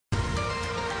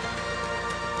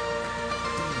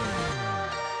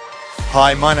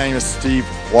Hi, my name is Steve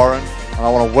Warren, and I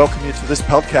want to welcome you to this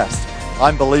podcast.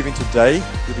 I'm believing today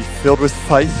you'll be filled with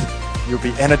faith, you'll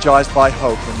be energized by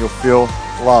hope, and you'll feel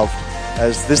loved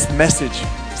as this message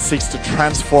seeks to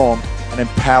transform and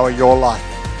empower your life.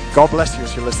 God bless you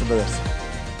as you listen to this.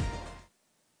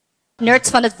 Nerds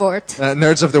van het woord.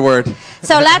 Nerds of the word.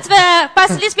 Zo, laten we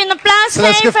Pastor Lisby een applaus So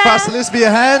let's give geven. Pastor Lisby a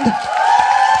hand.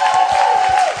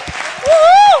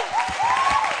 Woehoe!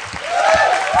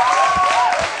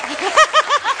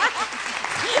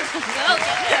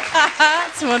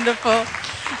 It's wonderful.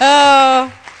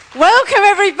 Oh, welcome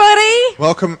everybody.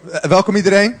 Welkom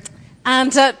iedereen.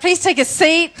 And please take a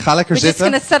seat. Ga lekker We're just zitten.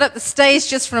 going to set up the stage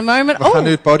just for a moment. We gaan nu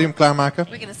het podium klaarmaken.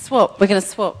 We're going to swap. I'm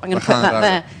going to put gaan that ruilen.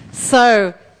 there.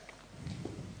 So,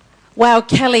 wow,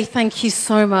 Kelly, thank you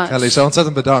so much. Kelly, zo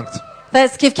ontzettend bedankt.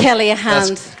 Let's give Kelly a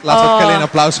hand. Laten we Kelly een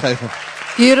applaus geven.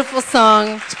 Beautiful song.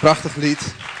 Het is een prachtig lied.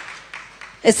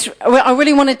 I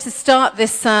really wanted to start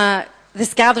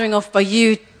this gathering off by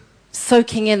you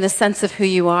soaking in the sense of who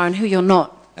you are and who you're not.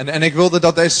 En ik wilde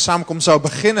dat deze samenkomst zou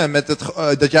beginnen met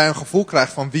dat jij een gevoel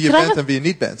krijgt van wie je bent en wie je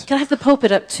niet bent. Can I have the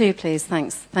pulpit up too, please?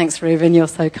 Thanks, Reuben.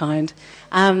 You're so kind.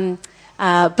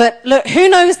 But look, who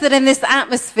knows that in this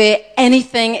atmosphere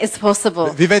anything is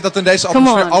possible? Wie weet dat in deze Come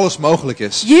atmosfeer on. alles mogelijk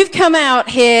is. You've come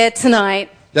out here tonight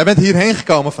Jij bent hierheen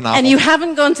gekomen and vanavond. you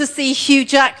haven't gone to see Hugh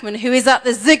Jackman, who is at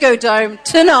the Ziggo Dome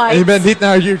tonight. En je bent niet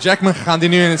naar Hugh Jackman gegaan die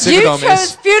nu in het You Ziggo Dome chose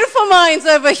is. Beautiful Minds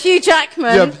over Hugh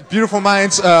Jackman. Je hebt Beautiful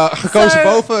Minds gekozen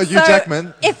boven Hugh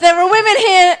Jackman. If there are women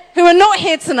here who are not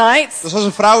here tonight, Dus als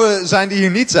er vrouwen zijn die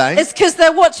hier niet zijn, it's because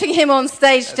they're watching him on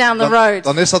stage down the road.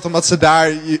 dan is dat omdat ze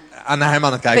daar naar hem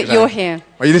aan het kijken But you're zijn. here.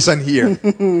 Maar jullie zijn hier.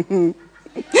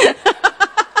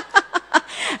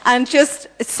 And just,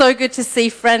 it's so good to see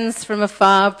friends from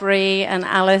afar, Bree and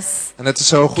Alice. En het is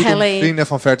zo goed Kelly. om vrienden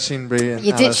van ver te zien, Brie en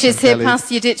Yeditch Alice en is here. Kelly.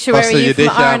 Pastor Yeditch, where Pastor are you from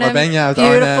Yeditch, ja, waar Arnhem? ben je? Uit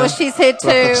Beautiful, Arnhem. she's here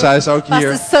Prachtig, too. zij is ook hier.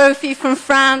 Pastor Sophie from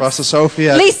France. Pastor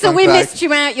Sophie uit Lisa, we Frankrijk. missed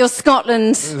you out. You're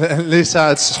Scotland. Lisa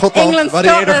uit Schotland. England, We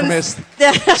hadden je eerder Scotland.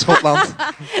 gemist. Schotland.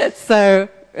 So,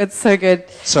 it's so good.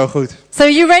 Zo goed. So,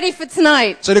 you ready for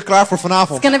tonight? Zijn jullie klaar voor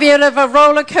vanavond? It's going to be a bit of a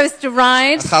roller coaster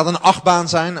ride. Het gaat een achtbaan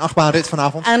zijn, een achtbaanrit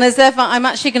vanavond. And as ever, I'm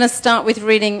actually going to start with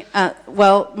reading,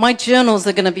 my journals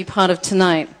are going to be part of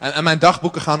tonight. En mijn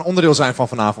dagboeken gaan onderdeel zijn van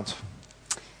vanavond.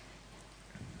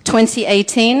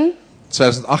 2018,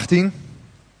 2018,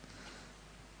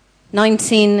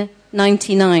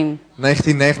 1999.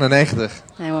 1999.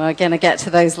 And we're going to get to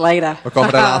those later. We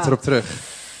komen daar later op terug.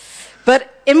 But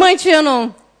in my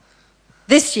journal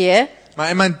this year, Maar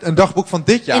in mijn een dagboek van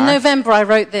dit in jaar, November, I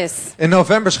wrote this. in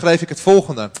november schreef ik het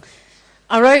volgende.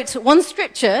 I wrote one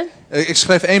scripture Ik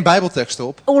schreef 1 bijbeltekst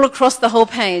op, all across the whole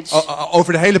page.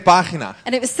 over de hele pagina.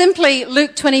 And it was simply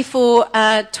Luke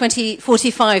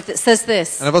 24:45 that says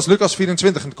this. En dat was Lucas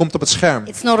 24 en het komt op het scherm.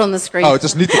 It's not on the screen. Oh, het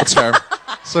is niet op het scherm.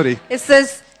 Sorry. It says,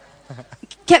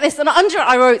 get this, and under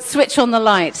I wrote, switch on the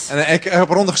light. En ik heb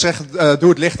eronder gezegd, doe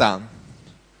het licht aan.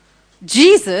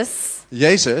 Jesus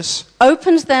Jezus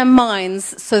opened their minds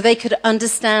so they could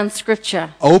understand scripture.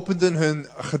 opende hun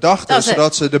gedachten Dat is het.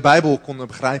 zodat ze de Bijbel konden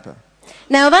begrijpen.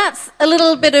 Now that's a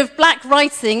little bit of black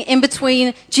writing in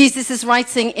between Jesus'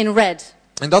 writing in red.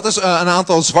 En dat is een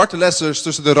aantal zwarte letters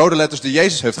tussen de rode letters die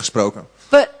Jezus heeft gesproken.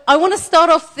 But I want to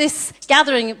start off this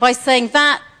gathering by saying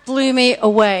that blew me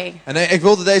away. En ik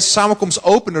wilde deze samenkomst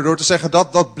openen door te zeggen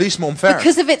dat blies me omver.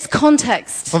 Because of its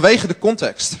context. Vanwege de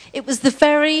context. It was the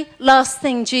very last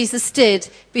thing Jesus did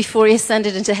before he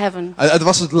ascended into heaven. Het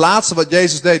was het laatste wat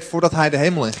Jezus deed voordat hij de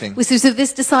hemel inging. Was with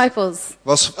his disciples.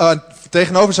 Was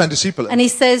tegenover zijn discipelen. And he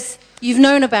says, you've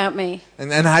known about me.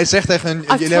 En hij zegt tegen hen,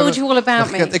 I've told you all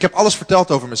about me. ik heb alles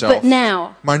verteld over mezelf. But now,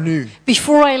 Maar nu,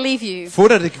 before I leave you,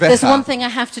 voordat ik there's one wegga, thing I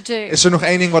have to do. is er nog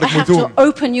één ding wat I ik moet have doen. to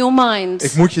open your mind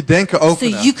Ik moet je denken so you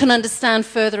openen. can understand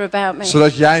further about me.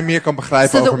 Zodat jij meer kan begrijpen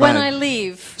So that over when I mij.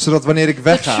 leave, Zodat wanneer ik the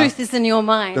wegga, truth is in your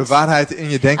de mind. waarheid in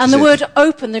je denken And the zit. word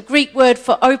open, the Greek word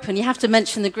for open, you have to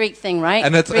mention the Greek thing, right?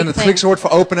 En het Greek thing. Griekse woord voor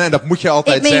openen, en dat moet je It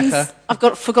altijd means, zeggen.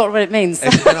 forgot what it means.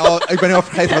 Ik ben al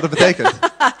vergeten wat het betekent.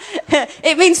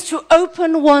 It means to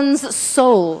open one's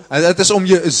soul. En het is om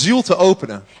je ziel te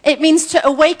openen. It means to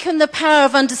awaken the power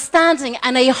of understanding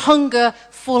and a hunger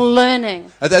for learning.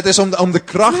 Het is om de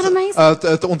kracht Isn't that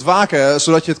amazing? te ontwaken,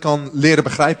 zodat je het kan leren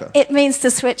begrijpen. It means to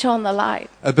switch on the light.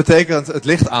 Het betekent het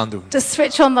licht aandoen. To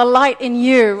switch on the light in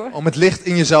you Om het licht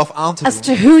in jezelf aan te as to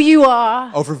doen. who you are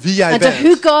Over wie jij and to who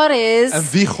bent. God is En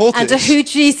wie God and to is. who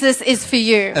Jesus is for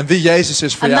you. En wie Jezus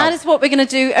is voor And that jou. is what we're going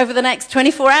to do over the next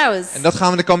 24 hours. En dat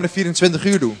gaan we de komende 24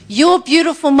 uur doen. Your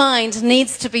beautiful mind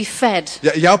needs to be fed.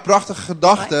 Jouw prachtige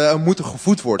gedachten moeten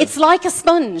gevoed worden. It's like a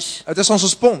sponge. Het is als een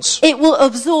spons. It will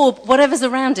absorb whatever's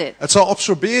around it. Het zal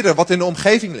absorberen wat in de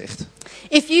omgeving ligt.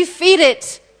 If you feed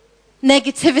it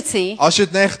negativity, Als je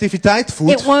het negativiteit it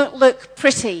voedt, won't look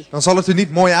pretty. dan zal het er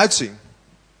niet mooi uitzien.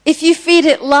 If you feed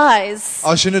it lies,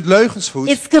 Als je het leugens voedt,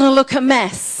 it's going to look a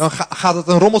mess. dan gaat het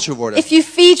een rommeltje worden. If you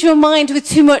feed your mind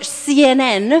with too much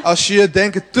CNN, Als je je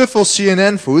denken te veel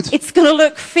CNN voedt, it's going to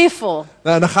look fearful.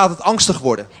 dan gaat het angstig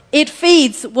worden. It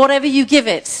feeds whatever you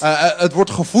give it. Het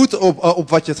wordt gevoed op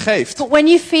wat je het geeft. But when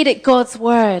you feed it God's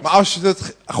word, Maar als je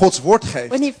het Gods woord when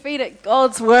geeft, you feed it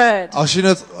God's word, als je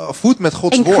het voedt met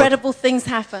Gods woord, incredible things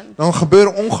happen. dan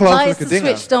gebeuren Lights ongelooflijke are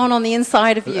dingen. switched on the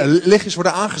inside of you. Lichtjes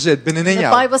worden aangezet binnenin The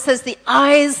jou. Bible says the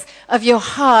eyes of your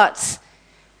heart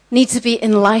need to be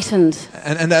enlightened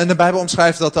En de Bijbel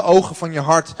omschrijft dat de ogen van je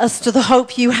hart as to the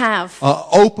hope you have.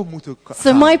 open moeten So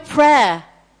gaan. my prayer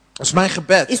Dus mijn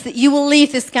gebed is that you will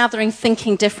leave this gathering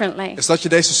thinking differently. is dat je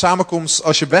deze samenkomst,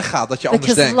 als je weggaat, dat je anders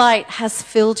Because denkt. light has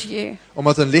filled you.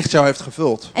 Omdat een licht jou heeft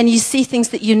gevuld. And you see things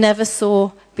that you never saw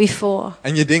before.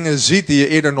 En je dingen ziet die je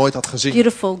eerder nooit had gezien.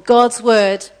 Beautiful. God's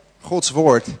word Gods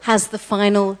woord has the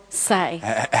final say.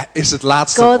 is het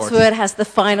laatste God's woord. word has the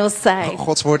final say.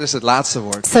 Gods woord is het laatste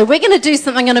woord. So we're going to do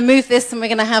something. I'm going to move this and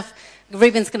we're going to have,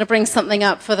 Ruben's going to bring something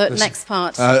up for the Dus, next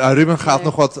part. Ruben gaat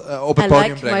nog wat op I het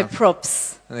podium like my brengen. props.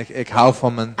 En ik hou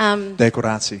van mijn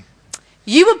decoratie.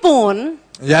 You were born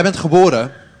Jij bent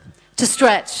geboren to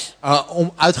stretch.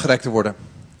 om uitgerekt te worden.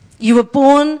 You were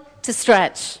born to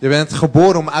stretch. Je bent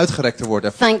geboren om uitgerekt te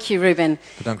worden. Thank you, Ruben.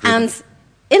 Bedankt, Ruben. And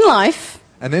in life,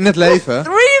 En in het leven,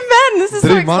 3 men. This is so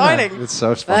 3 mannen. exciting. Dit is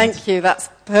zo spannend. Thank you. That's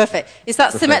perfect. Is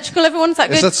that symmetrical, everyone? Is that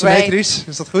good? Is dat Great. symmetrisch?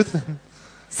 Is dat goed?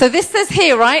 So this says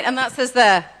here, right? And that says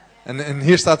there. En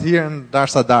hier staat hier en daar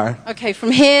staat daar. Okay,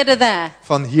 from here to there.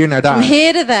 Van hier naar From daar.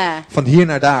 here to there. Van hier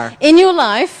naar daar. In your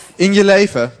life, In je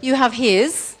leven you have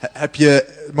his heb je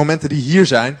momenten die hier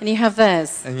zijn. and you have theirs.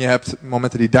 En je hebt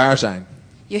momenten die daar zijn.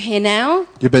 You're here now.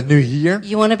 Je bent nu hier.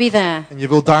 You want to be there. En je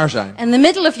wilt daar zijn. In the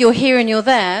middle of your here and your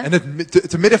there En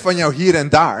te midden van jou hier en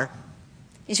daar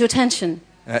is your tension.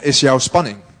 is jouw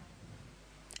spanning.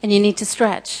 And you need to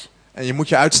stretch. En je moet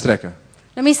je uitstrekken.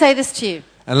 Let me say this to you.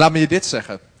 En laat me je dit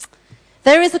zeggen.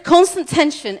 There is a constant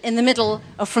tension in the middle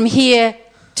of from here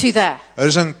to there. Er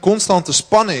is een constante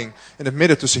spanning in het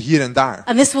midden tussen hier en daar.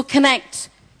 And this will connect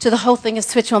to the whole thing of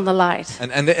switch on the light.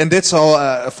 En dit zal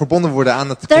verbonden worden aan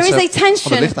het There is a concept van het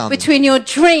tension licht aan. between your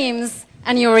dreams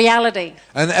and your reality.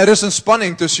 En er is een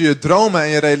spanning tussen je dromen en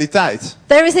je realiteit.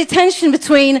 There is a tension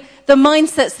between the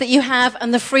mindsets that you have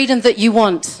and the freedom that you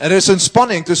want. Er is een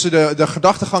spanning tussen de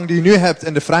gedachtegang die je nu hebt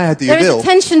en de vrijheid die je There is a wil.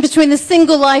 tension between the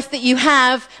single life that you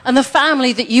have and the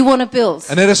family that you want to build.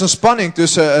 En er is een spanning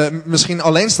tussen misschien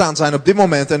alleenstaand zijn op dit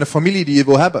moment en de familie die je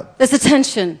wil hebben. There's a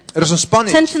tension. Er is een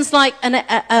spanning. Tension's like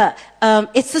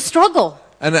it's a struggle.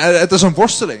 En het is een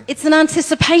worsteling. It's an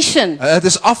anticipation. Het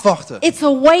is afwachten. It's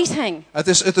a waiting. Het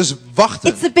is wachten.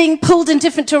 It's a being pulled in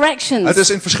different directions. Het is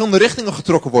in verschillende richtingen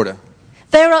getrokken worden.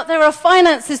 There are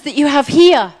finances that you have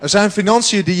here. Er zijn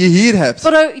financiën die je hier hebt.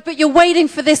 But you're waiting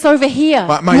for this over here.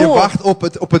 Maar je more. wacht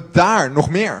op het daar nog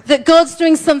meer. That God's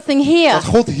doing something here. Dat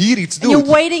God hier iets And you're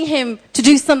doet. waiting him to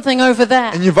do something over there.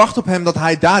 En je wacht op hem dat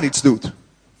hij daar iets doet.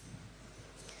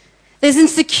 There's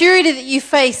insecurity that you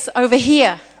face over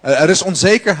here. Er is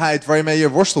onzekerheid waarmee je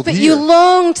worstelt But you hier.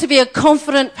 long to be a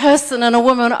confident person and a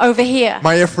woman over here.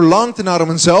 Maar je verlangt ernaar om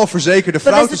een zelfverzekerde But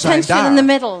vrouw te there's a zijn tension in the daar.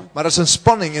 middle. Maar er is een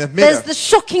spanning in het There's midden. the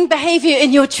shocking behavior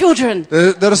in your children.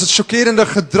 Er is het chockerende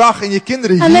gedrag in je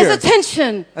kinderen And there's a hier.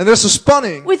 tension En er is een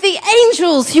spanning. with the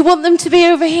angels. You want them to be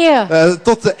over here.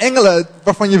 Tot de engelen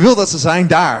waarvan je wil dat ze zijn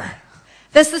daar.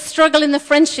 There's the struggle in the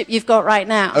friendship you've got right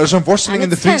now. Er is een worsteling in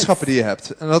And de it's vriendschappen die je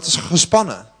hebt. En dat is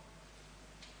gespannen.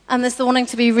 And there's the wanting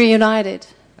to be reunited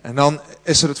En dan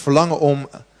is er het verlangen om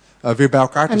weer bij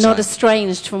elkaar te and not zijn.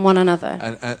 estranged from one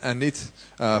another. En niet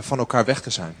van elkaar weg te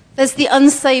zijn. There's the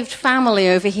unsaved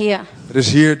family over here. Er is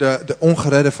hier de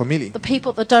ongeredde familie. The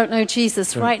people that don't know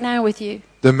Jesus right now with you.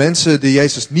 De mensen die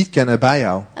Jezus niet kennen bij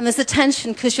jou. And there's a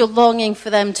tension because you're longing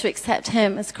for them to accept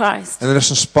him as Christ. En er is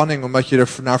een spanning omdat je er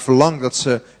naar verlangt dat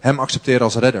ze hem accepteren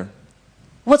als redder.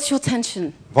 What's your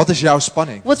tension? Wat is jouw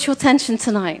spanning? What's your tension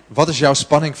tonight? Wat is jouw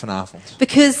spanning vanavond?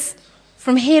 Because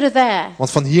from here to there,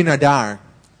 Want van hier naar daar,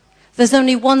 there's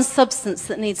only one substance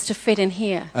that needs to fit in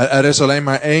here. er is alleen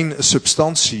maar één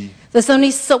substantie. There's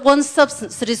only one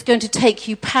substance that is going to take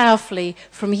you powerfully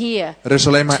from here Er is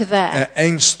alleen maar to there.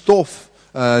 één stof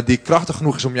die krachtig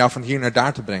genoeg is om jou van hier naar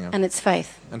daar te brengen. And it's faith.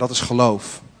 En dat is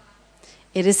geloof.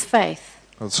 It is faith.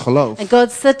 Dat is geloof. And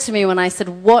God said to me when I said,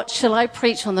 what shall I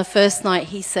preach on the first night?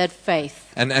 He said faith.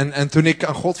 En toen ik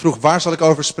aan God vroeg, waar zal ik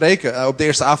over spreken op de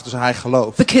eerste avond, zei hij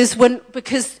geloof.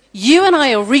 Because You and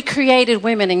I are recreated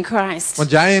women in Christ. Want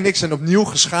jij en ik zijn opnieuw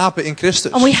geschapen in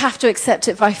Christus. And we have to accept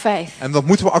it by faith. En dat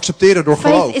moeten we accepteren door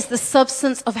Faith geloof. is the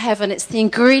substance of heaven. It's the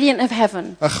ingredient of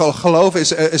heaven. Geloof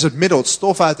is het middel, het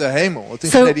stof uit de hemel,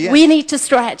 het So ingrediënt. we need to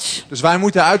stretch. Dus wij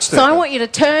moeten So I uitstrekken. want you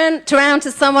to turn around to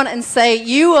someone and say,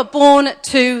 you are born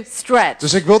to stretch.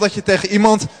 Dus ik wil dat je tegen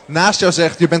iemand naast jou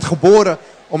zegt, je bent geboren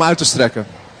om uit te strekken.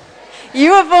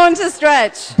 You are born to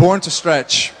stretch. Born to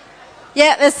stretch.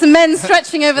 Yeah, there's some men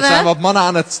stretching over Er zijn there. wat mannen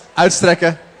aan het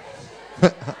uitstrekken.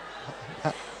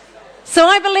 So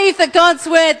I believe that God's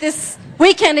word this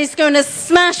weekend is going to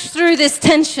smash through this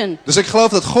tension. Dus ik geloof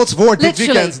dat Gods woord dit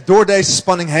Literally. weekend door deze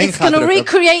spanning heen It's gaat going to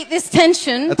drukken. recreate this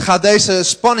tension. Het gaat deze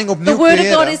spanning The opnieuw word of God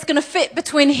creëren. is going to fit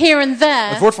between here and Het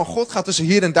there. woord van God gaat tussen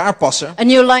hier en daar passen.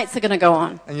 And your lights are going to go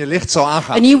on. En je licht zal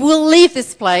aangaan. And you will leave this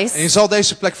En place je zal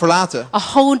deze plek verlaten. a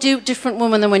whole different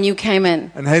woman than when you came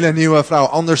in. Een hele nieuwe vrouw,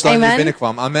 anders dan Amen. je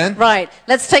binnenkwam. Amen. Right,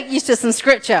 let's take you to some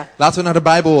scripture. Laten we naar de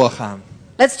Bijbel gaan.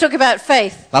 Let's talk about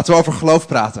faith, Laten we over geloof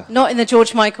praten. not in the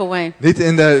George Michael way. Niet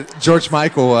in de George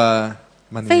Michael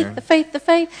manier. Faith, the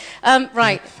faith.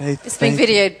 Right, Faith, it's being faith.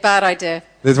 videoed, bad idea.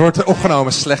 Dit wordt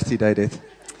opgenomen, slecht idee dit.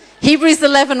 Hebrews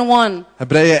 11:1.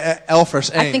 Hebreeën 11 vers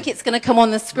I think 1. it's going to come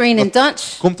on the screen in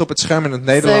Dutch, Komt op het scherm in het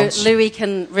so Nederlands. Louis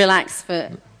can relax for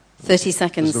 30 Dus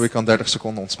seconds. Louis kan 30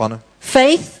 seconden ontspannen.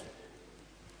 Faith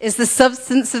is the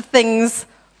substance of things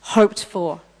hoped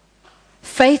for.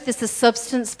 Faith is the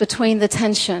substance between the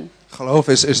tension. Geloof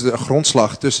is de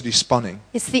grondslag tussen die spanning.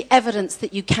 It's the evidence that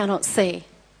you cannot see.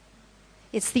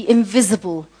 It's the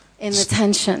invisible in the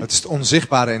tension. Het is het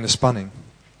onzichtbare in de spanning.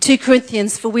 2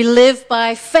 Corinthians, for we live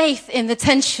by faith in the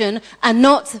tension and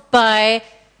not by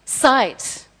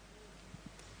sight.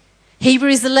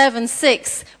 Hebrews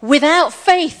 11:6, without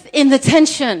faith in the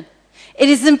tension, it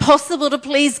is impossible to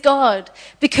please God,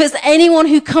 because anyone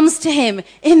who comes to him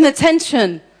in the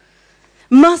tension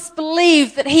must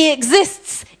believe that he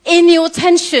exists in your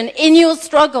tension, in your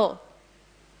struggle.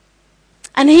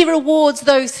 And he rewards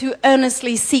those who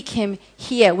earnestly seek him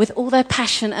here with all their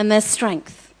passion and their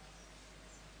strength.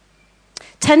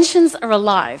 Tensions are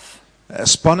alive.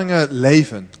 Spanningen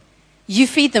leven. You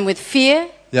feed them with fear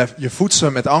Je voedt ze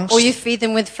met or angst you feed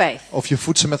them with faith. of je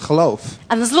voedt ze met geloof.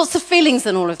 And there's lots of feelings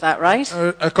in all of that, right?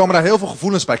 Er komen daar heel veel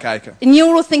gevoelens bij kijken. And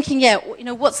you're all thinking, yeah, you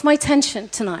know, what's my tension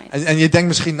tonight? En je denkt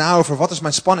misschien na over wat is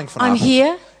mijn spanning I'm vanavond.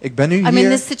 here. Ik ben nu I'm in hier.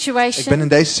 this Ik ben situation. in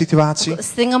deze I've situatie. got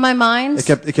this thing on my mind.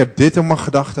 Ik heb dit in mijn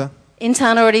gedachten.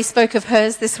 Intan already spoke of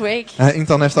hers this week.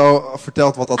 Intan heeft al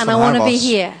verteld wat dat And van I haar want to be was.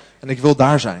 here. En ik wil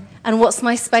daar zijn. And what's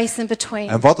my space in between?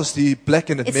 En wat is die plek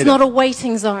in het It's midden? not a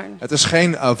waiting zone. Het is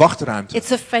geen wachtruimte.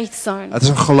 It's a faith zone. Het is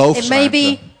een It may geloofsruimte.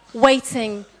 be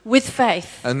waiting with faith,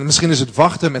 En misschien is het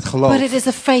wachten met geloof. but it is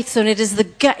a faith zone. It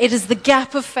is the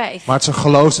gap of faith. Maar het is een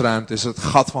geloofsruimte. Het is het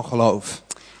gat van geloof.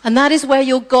 And that is where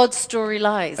your God story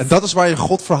lies. En dat is waar je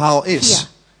Godverhaal is. Here.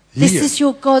 This Hier. is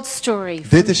your God story. From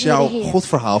Dit is here to jouw here.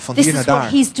 Godverhaal van This hier naar is what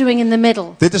daar. he's doing in the middle.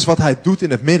 Dit is wat hij doet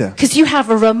in het midden. Because you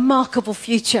have a remarkable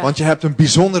future. Want je hebt een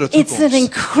bijzondere It's an toekomst.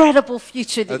 incredible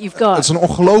future that you've Het is got. een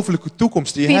ongelofelijke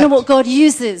toekomst die But je you know hebt. what God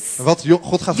uses? Wat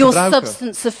God gaat Your gebruiken.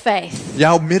 substance of faith.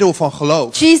 Jouw middel van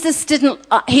geloof. Jesus didn't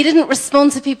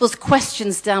respond to people's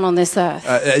questions down on this earth.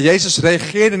 Jezus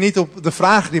reageerde niet op de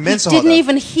vragen die He mensen didn't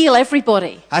hadden. even heal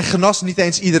everybody. Hij genas niet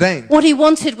eens iedereen. What he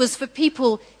wanted was for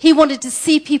people, he wanted to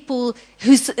see people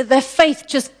their faith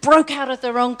just broke out of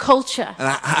their own culture.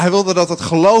 En hij wilde dat het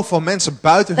geloof van mensen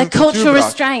buiten Their hun cultuur cultural brak.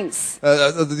 restraints.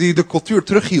 Die de cultuur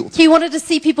terughield. He wanted to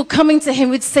see people coming to him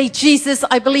would say, Jesus,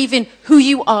 I believe in who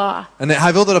you are. En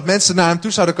hij wilde dat mensen naar hem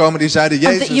toe zouden komen die zeiden,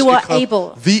 that Jezus, you are ik geloof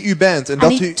able. wie u bent en And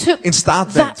dat he u took in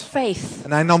staat that bent. faith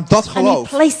En hij nam dat and he geloof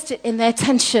placed it in their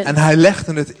tension en hij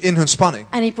legde het in hun spanning.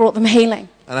 and he brought them healing.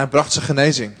 En hij bracht ze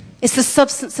genezing. It's the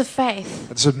substance of faith.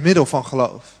 Het is het middel van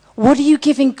geloof. What are you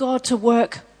giving God to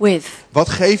work with? Wat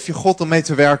geef je God om mee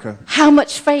te werken? How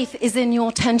much faith is in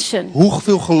your tension?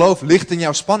 Hoeveel geloof ligt in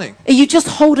jouw spanning? Are you just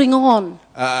holding on?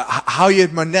 Hou je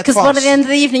het maar net Because by the vast. end of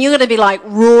the evening you're going to be like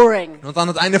roaring. Want aan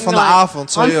het einde van You're de like,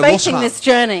 avond zal I'm je facing losgaan. this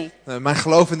journey. Mijn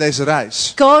geloof in deze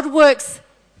reis. God works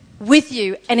with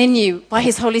you and in you by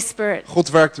his Holy Spirit. God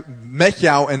werkt met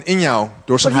jou en in jou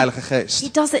door zijn Heilige Geest. He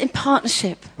does it in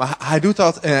partnership. Maar hij doet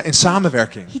dat in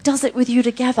samenwerking. He does it with you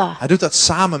together. Hij doet dat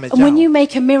samen met And when you jou.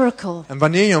 make a miracle En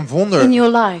wanneer je een in wonder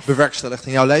your life, bewerkstelligt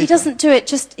in jouw he leven. doesn't do it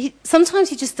just, sometimes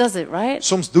he just does it, right?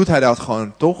 Soms doet hij dat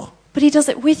gewoon, toch? But he does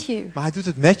it with you. Maar hij doet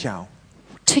het met jou.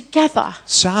 Together,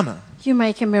 Samen. you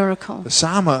make a miracle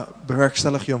Samen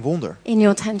bewerkstellig je een wonder. in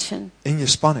your tension. In je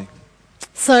spanning.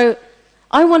 So,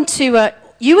 I want to,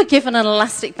 you were given an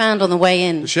elastic band on the way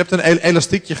in. Dus je hebt een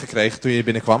elastiekje gekregen toen je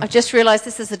binnenkwam. I just realized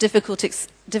this is a difficult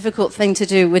difficult thing to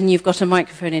do when you've got a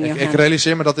microphone in your Ik hand.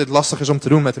 realiseer me dat dit lastig is om te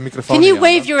doen met een microfoon. Can in you je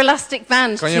handen. wave your elastic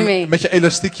band Kan to je me? met je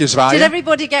elastiekje Did zwaaien?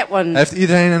 everybody get one? Heeft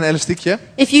iedereen een elastiekje?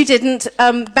 If you didn't,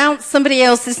 bounce somebody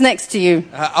else's next to you.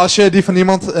 Als je die van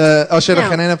iemand, als je er Ja.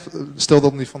 geen een hebt, stil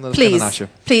dan die van de naast je.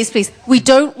 Please. We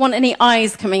don't want any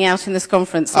eyes coming out in this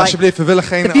conference. Like, Alsjeblieft, we willen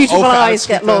geen the beautiful ogen eyes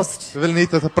uitschieten. get lost. We willen niet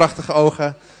dat de prachtige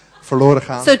ogen verloren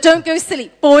gaan. so don't go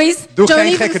silly. Boys, Doe don't geen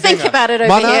even gekke think dingen. about it over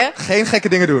Mannen, here. geen gekke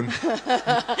dingen doen.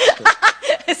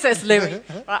 It says Louis. Right,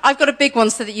 I've got a big one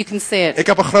so that you can see it. Ik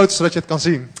heb een grote zodat je het kan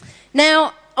zien. Now,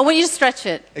 I want you to stretch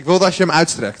it. Ik wil dat je hem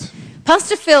uitstrekt.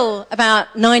 Pastor Phil, about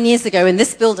 9 years ago in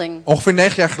this building, Ongeveer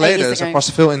 9 jaar geleden years zat ago.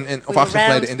 Pastor Phil of 8 jaar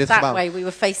geleden round in dit that gebouw. way, we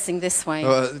were facing this way.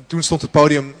 Toen stond het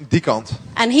podium die kant.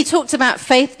 And he talked about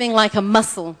faith being like a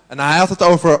muscle. En hij had het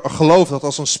over geloof dat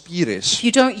als een spier is. If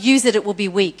you don't use it, it will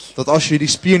be weak. Dat als je die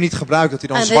spier niet gebruikt, dat hij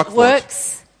dan And zwak it wordt. works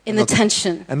in the dat-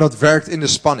 tension. En dat werkt in de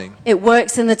spanning. It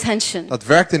works in the tension. Dat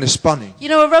werkt in de spanning.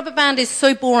 You know, a rubber band is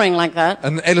so boring like that.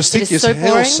 Een elastiekje It is is so heel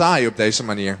boring. saai op deze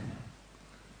manier.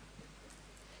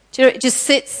 Do you know, it just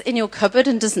sits in your cupboard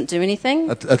and doesn't do anything.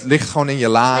 Het ligt gewoon in je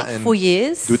la Like en for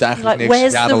years. doet eigenlijk Like,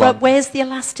 niks, jarenlang. where's the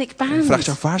elastic je band? vraagt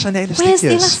je af, waar zijn de Where's the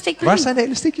elastiekjes? elastic band? Waar zijn de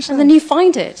elastiekjes And dan? then you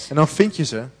find it. En dan vind je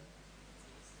ze.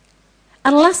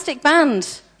 An elastic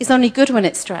band is only good when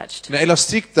it's stretched. Een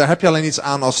elastiek, daar heb je alleen iets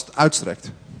aan als het uitstrekt.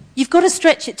 You've got to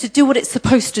stretch it to do what it's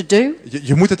supposed to do,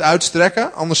 Je moet het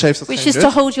uitstrekken, anders heeft het which geen is to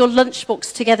nut. hold your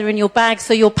lunchbox together in your bag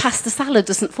so your pasta salad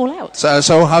doesn't fall out.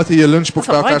 Zo houdt hij je lunchbox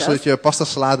bij That's what elkaar, I zodat je pasta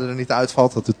salade er niet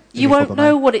uitvalt. Dat doet in You ieder won't geval bij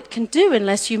mij. know what it can do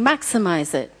unless you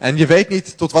maximize it. En je weet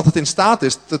niet tot wat het in staat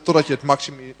is, totdat je het Because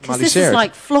this is maximaliseert.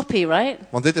 like floppy, right?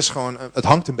 Want dit is gewoon, het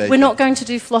hangt een We're beetje. not going to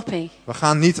do floppy. We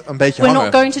gaan niet een beetje We're not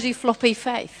hangen. going to do floppy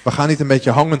faith. We gaan niet een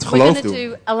beetje hangend We're geloof going to doen.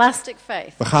 do elastic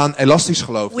faith. We gaan elastisch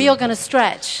geloof We are doen. going to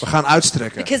stretch. We gaan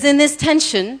uitstrekken. Because in this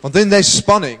tension, Want in deze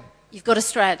spanning you've got to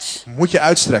stretch. moet je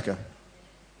uitstrekken.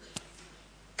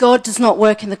 God does not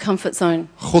work in the comfort zone.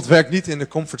 God werkt niet in de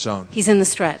comfortzone. He's in the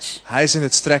stretch. Hij is in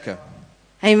het strekken.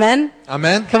 Amen?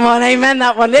 Amen. Come on, amen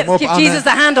that one. Let's Kom op, give amen. Jesus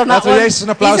a hand on that Laten we one. Jezus een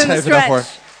applaus He's in the geven daarvoor.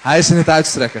 stretch. Hij is in het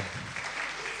uitstrekken.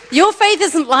 Your faith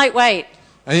isn't lightweight.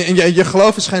 En je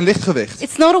geloof is geen lichtgewicht.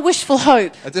 It's not a wishful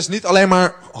hope. Het is niet alleen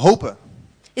maar hopen.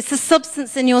 It's the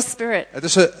substance in your spirit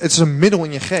Het is een middel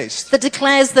in je geest. that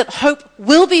declares that hope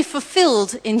will be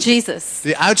fulfilled in Jesus.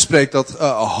 Die uitspreekt dat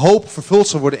hoop vervuld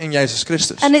zal worden in Jezus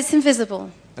Christus. And it's invisible.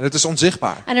 En het is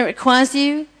onzichtbaar. And it requires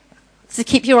you to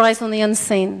keep your eyes on the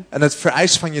unseen. En het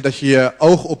vereist van je dat je je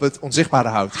oog op het onzichtbare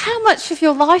houdt. How much of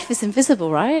your life is invisible,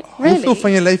 right? Hoeveel van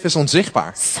Really? je leven is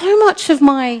onzichtbaar? So much of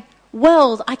my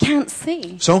world I can't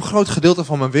see. Zo'n groot gedeelte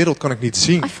van mijn wereld kan ik niet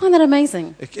zien. I find that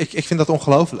amazing. Ik vind dat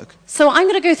ongelooflijk. So I'm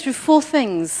going to go through 4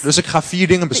 things Dus ik ga 4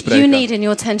 dingen that you need bespreken in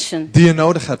your tension. die je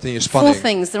nodig hebt in je 4 spanning.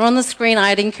 things. They're on the screen.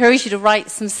 I'd encourage you to write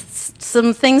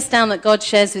some things down that God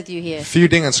shares with you here. 4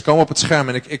 dingen, ze komen op het scherm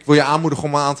en ik wil je aanmoedigen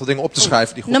om een aantal dingen op te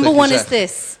schrijven die God Number tegen je 1 is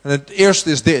zegt. this. En het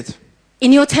eerste is dit.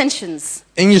 In your tensions,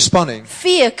 In je spanning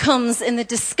fear comes in the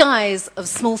disguise of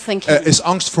small thinking. is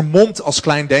angst vermomd als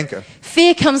klein denken.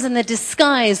 Fear comes in the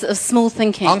disguise of small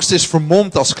thinking. Angst is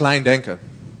vermomd als klein denken.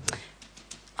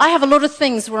 I have a lot of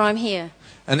things where I'm here.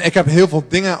 En ik heb heel veel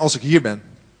dingen als ik hier ben.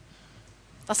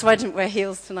 That's why I didn't wear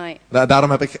heels tonight.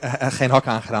 Daarom heb ik geen hak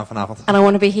aangedaan vanavond. And I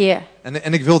want to be here.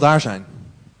 En ik wil daar zijn.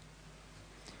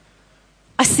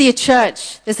 I see a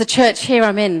church. There's a church here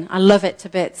I'm in. I love it to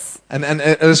bits. En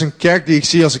er is een kerk die ik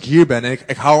zie als ik hier ben. En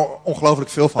ik hou er ongelooflijk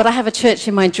veel But I van. have a church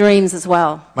in my dreams as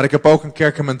well. Maar ik heb ook een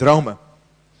kerk in mijn dromen.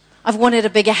 I've wanted a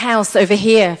bigger house over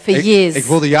here for years. Ik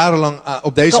wilde jarenlang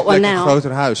op deze Got one plek een now.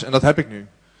 groter huis. En dat heb ik nu.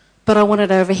 But I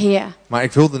wanted over here. Maar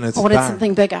ik wilde het I wanted daar.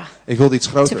 something bigger Ik wilde iets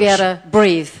to be able groters. to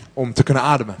breathe. Om te kunnen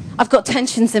ademen. I've got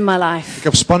tensions in my life. Ik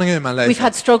heb spanningen in mijn We've leven.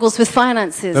 had struggles with We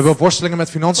finances. hebben worstelingen met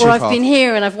Or financiën I've been gehad.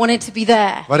 here and I've wanted to be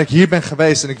there. Waar ik hier ben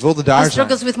geweest en ik wilde I daar zijn.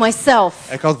 struggles with myself.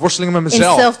 Ik had worstelingen met In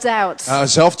mezelf. self-doubt.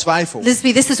 Zelftwijfel.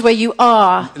 Lisby, this is where you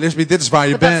are. Lisbeth, dit is waar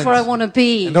je But that's where I bent. want to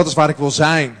En be. dat is waar ik wil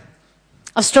zijn.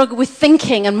 I've struggled with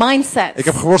thinking and mindsets. Ik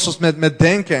heb geworsteld met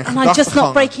denken en And I'm just not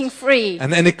gedachtegangen. breaking free.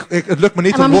 En het lukt me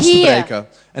niet And om I'm los te here. breken.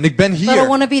 En ik ben But I hier.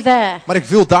 want to be there. Maar ik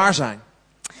wil daar zijn.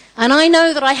 And I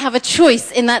know that I have a choice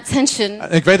in that tension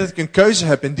En ik weet dat ik een keuze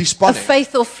heb in die of spanning.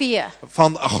 faith or fear.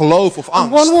 Van geloof of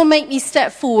And one angst. will make me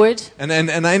step forward. En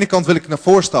aan de ene kant wil ik naar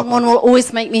voren And stappen. one will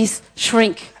always make me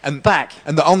shrink En, back.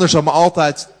 en de ander zal me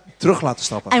altijd terug laten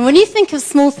stappen. And when you think of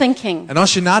small thinking, En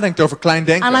als je nadenkt over klein and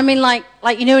I denken. mean like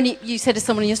you know when you say to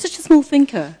someone, you're such a small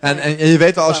thinker. En je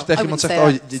weet wel als je Well, tegen I iemand wouldn't zegt, say oh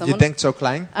that to je someone. denkt zo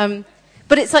klein.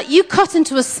 But it's like you cut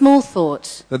into a small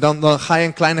thought, Dan ga je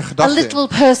een kleine a gedachte in. little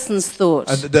person's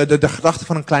thought, De gedachte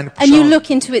van een kleine and you persoon. look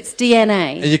into its DNA.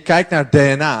 En je kijkt naar het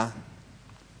DNA.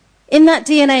 In that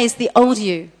DNA is the old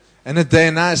you, En het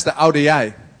DNA is de oude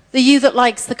jij. the you that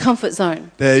likes the comfort zone,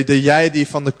 De jij die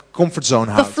van de comfortzone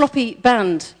the houdt. floppy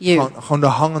band you. Gewoon de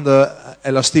hangende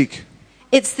elastiek.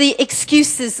 It's the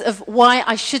excuses of why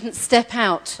I shouldn't step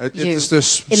out Het you. is de In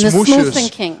the small smoesjes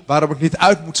thinking. waarop ik niet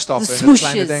uit moet The stappen in het kleine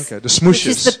swooshes, denken. De which is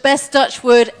smoesjes. the best Dutch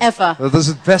word ever. Dat is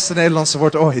het beste Nederlandse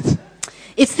woord ooit.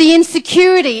 It's the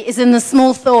insecurity is in the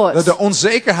small thought. De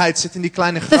onzekerheid zit in die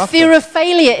kleine The gedachten. fear of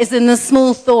failure is in the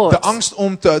small De thought. angst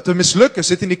om te mislukken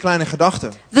zit in die kleine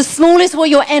gedachten. The small is what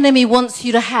your enemy wants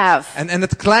you to have. En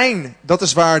het klein, dat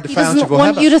is waar de He vijand je doesn't wil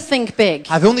want you hebben. to think big.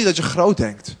 Hij wil niet dat je groot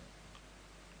denkt.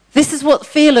 This is what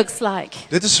fear looks like.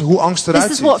 Dit is hoe angst This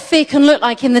eruit is what ziet. fear can look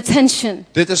like in the tension.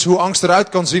 Dit is hoe angst eruit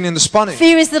kan zien in de spanning.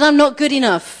 Fear is that I'm not good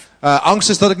enough. Angst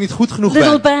is dat ik niet goed genoeg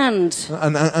Little ben. band.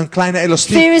 Een kleine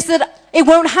elastiek. Fear is that it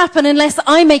won't happen unless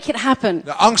I make it happen.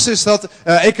 De angst is dat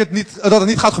het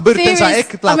niet gaat gebeuren Fear tenzij is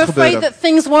ik het laat I'm afraid gebeuren. that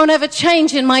things won't ever change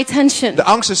in my tension. De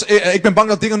angst is, ik ben bang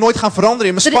dat dingen nooit gaan veranderen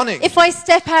in mijn That spanning. if I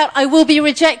step out, I will be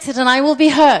rejected and I will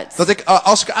be hurt. Dat ik,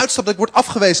 als ik uitstap, dat ik word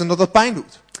afgewezen en dat pijn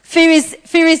doet. Fear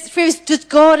is, does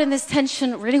God in this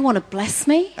tension really want to bless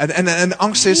me? En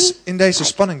angst is, in deze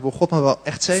spanning, wil God me wel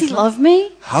echt Does he zegenen? love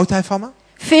me? Houdt hij van me?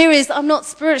 Fear is, I'm not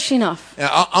spiritual enough. Ja,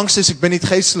 angst is, ik ben niet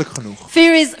geestelijk genoeg.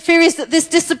 Fear is that this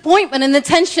disappointment and the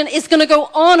tension is going to go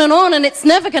on and it's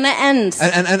never going to end.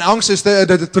 En angst is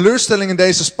de teleurstelling in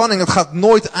deze spanning, het gaat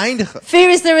nooit eindigen. Fear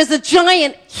is there is a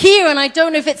giant here and I don't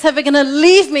know if it's ever going to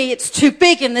leave me. It's too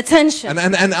big in the tension.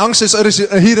 En angst is, er is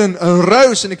hier een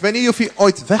reus en ik weet niet of hij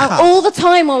ooit And weggaat. all the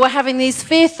time while we're having these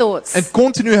fear thoughts, En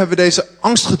continu hebben we deze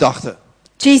angstgedachten.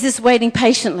 Jesus waiting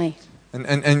patiently.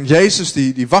 En Jezus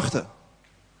die wachtte.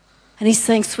 And he's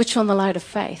saying, switch on the light of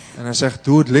faith. En hij zegt,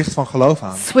 doe het licht van geloof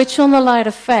aan. Switch on the light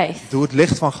of faith. Doe het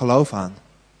licht van geloof aan.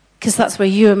 Because that's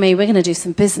where you and me, we're going to do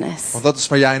some business. Want dat is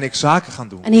waar jij en ik zaken gaan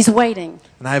doen. And he's waiting.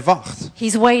 En hij wacht.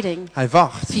 He's waiting Hij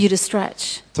wacht for you to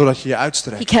stretch. totdat je je He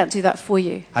uitstrekt. can't do that for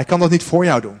you. Hij kan dat niet voor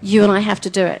jou doen. You and I have to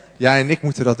do it. Jij en ik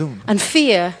moeten dat doen. And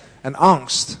fear En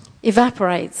angst,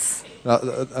 evaporates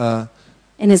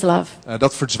in his love.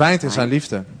 dat verdwijnt in zijn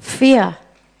liefde. Fear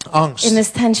in Angst this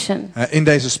tension, in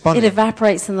deze it spanning,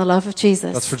 evaporates in the love of dat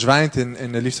Jesus. verdwijnt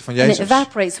in de liefde van And it Jezus.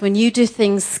 evaporates when you do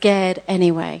things scared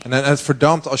anyway. En het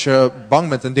verdampt als je bang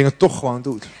bent en dingen toch gewoon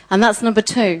doet. And that's number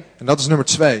 2. En dat is nummer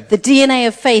 2. The DNA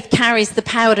of faith carries the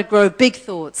power to grow big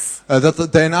thoughts. Dat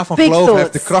het DNA van Big geloof thoughts.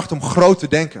 heeft de kracht om groot te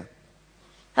denken.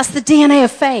 That's the DNA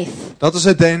of faith. Dat is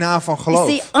het DNA van You geloof.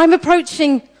 see, I'm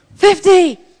approaching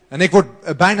 50. En ik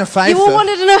word bijna You all 50.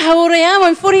 wanted to know how old I am.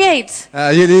 I'm 48.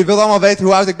 Jullie willen allemaal weten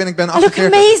hoe oud ik ben. Ik ben I look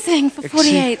 48. amazing for Ik zie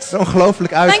 48. er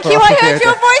ongelooflijk uit Thank voor you, I heard 48.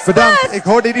 your voice Bedankt. first. Ik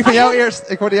hoorde die van jou eerst.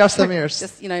 Ik hoorde jouw stem eerst.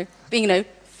 Just, being,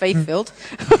 faith-filled.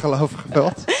 Geloof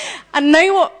gevuld. And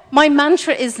know what my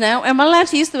mantra is now? Am I allowed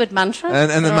to use the word mantra? En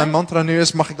Alright. mijn mantra nu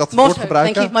is, mag ik dat Motto, woord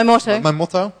gebruiken? thank you. My motto. Mijn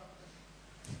motto?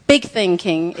 Big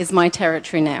thinking is my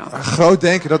territory now. Groot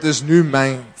denken, dat is nu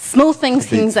mijn... Small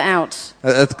thinking's out.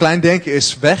 Het klein denken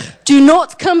is weg. Do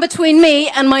not come between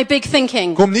me and my big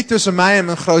thinking. Kom niet tussen mij en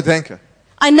mijn groot denken.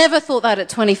 I never thought that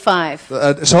at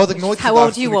 25. Zo had ik nooit How gedacht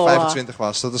old toen you ik all are. 25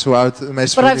 was. Dat is hoe oud de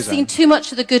meeste But van I've jullie seen zijn. too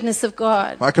much of the goodness of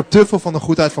God. Maar ik heb te veel van de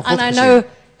goedheid van God And I gezien. know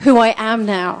who I am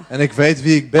now. En ik weet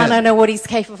wie ik And I ben. know what He's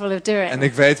capable of doing. En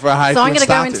ik weet waar hij So toe I'm in going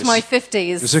to go staat into my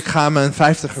is. 50s Dus ik ga mijn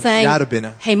 50 saying, jaren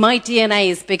binnen. hey, my DNA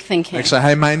is big En thinking. ik zei,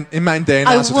 hey, in mijn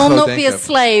DNA I is het will groot not be a denken.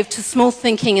 slave to small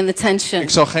thinking and the tension. Ik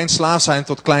zal geen slaaf zijn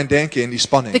tot klein denken in die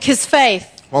spanning. Because faith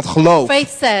Want geloof,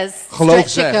 says, Geloof stretch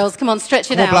it zegt. girls, come on, stretch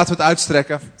it kom op, out. laten we het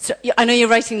uitstrekken. I know you're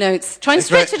writing notes. Try and Ik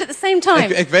stretch weet- it at the same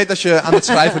time. Ik weet dat je aan het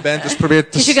schrijven bent, dus probeer te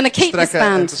Because you're gonna keep this strekken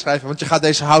en band. te schrijven. Want je gaat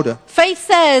deze houden. Faith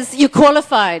says you're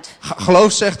qualified.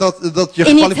 Geloof zegt dat je In your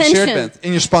gekwalificeerd tension. bent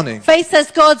in je spanning. Faith says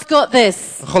God's got this.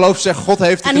 Geloof zegt, God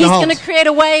heeft het And in de He's going to hand. create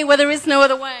a way where there is no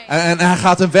other way. En hij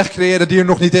gaat een weg creëren die er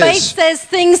nog niet Faith is. says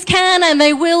things can and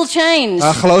they will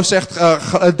change. Geloof zegt,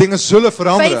 dingen zullen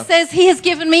veranderen. Faith says He has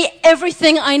given me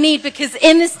everything I need because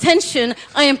in this tension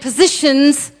I am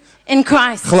positioned in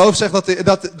Christ. Geloof zegt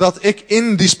dat ik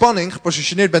in die spanning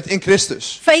gepositioneerd ben in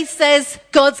Christus. Faith says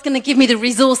God's going to give me the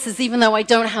resources even though I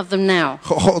don't have them now.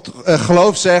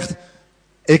 Geloof zegt,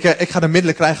 ik ga de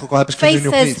middelen krijgen, ook al heb ik ze nu Faith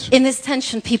nog says niet. in this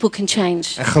tension people can change.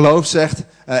 En geloof zegt,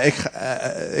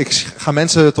 ik ga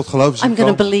mensen tot geloof zien I'm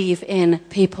going to komen. believe in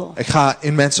people. Ik ga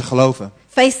in mensen geloven.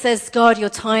 Faith says, God, your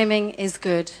timing is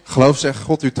good. Geloof zegt,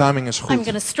 God, uw timing is I'm goed.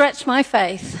 going to stretch my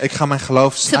faith Ik ga mijn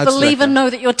geloof to believe and uitstrekken. know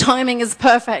that your timing is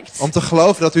perfect. Om te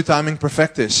geloven dat uw timing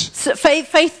perfect is. So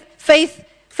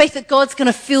Faith that God's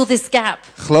going to fill this gap.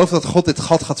 Geloof dat God dit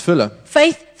gat gaat vullen.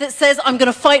 Faith that says, I'm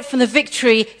going to fight for the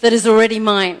victory that is already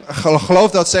mine.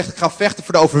 Geloof dat zegt, ik ga vechten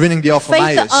voor de overwinning die al van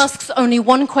mij Faith that is. asks only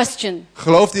one question.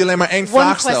 Geloof die alleen maar één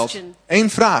vraag stelt. question. Eén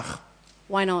vraag.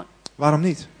 Why not? Waarom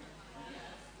niet?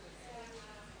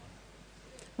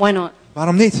 Why not?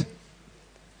 Waarom niet?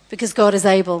 Because God is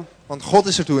able, Want God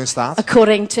is ertoe in staat,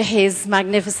 according to his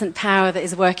magnificent power that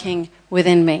is working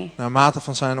within me. naar mate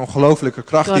van zijn ongelooflijke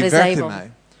kracht God die is werkt in able.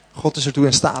 mij. God is ertoe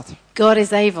in staat. God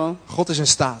is able God is in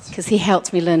staat. because he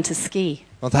helped me learn to ski.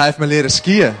 Want hij heeft me leren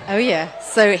skiën. Oh yeah.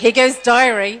 So here goes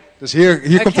diary. Dus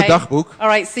hier komt het dagboek. All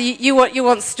right. So you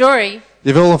want story.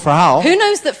 Je wil een verhaal. Who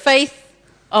knows that faith?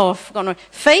 Oh, I've forgotten.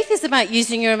 Faith is about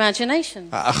using your imagination.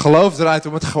 Geloof eruit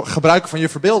om het gebruiken van je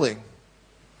verbeelding.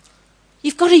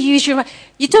 You've got to use your.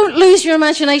 You don't lose your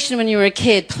imagination when you're a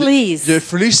kid, please. Je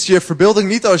verliest je verbeelding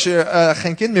niet als je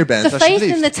geen kind meer bent, The faith and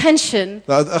alsjeblieft. the tension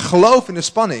Het geloof in de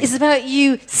spanning is about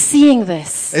you seeing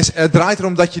this. het draait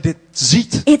erom dat je dit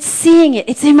ziet. It's seeing it. It's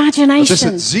Het is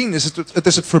imagination. het zien, het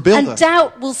is het verbeelden. And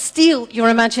doubt will steal your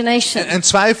imagination, En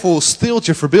twijfel steelt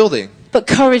je verbeelding. but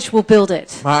courage will build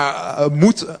it. Maar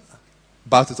moed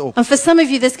bouwt het op. And for some of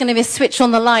you, there's going to be a switch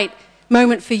on the light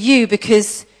moment for you because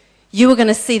you are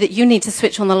going to see that you need to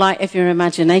switch on the light of your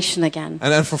imagination again.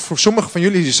 En voor sommigen van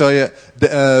jullie zal je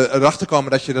erachter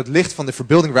komen dat je dat licht van de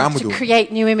verbeelding weer aan moet To doen.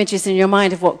 create new images in your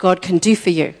mind of what God can do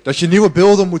for you. Dat je nieuwe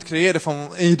beelden moet creëren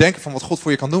in je denken van wat God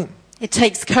voor je kan doen. It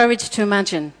takes courage to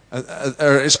imagine,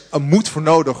 Er is een moed voor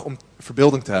nodig om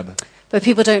verbeelding te hebben. but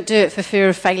people don't do it for fear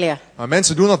of failure. Maar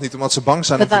mensen doen dat niet omdat ze bang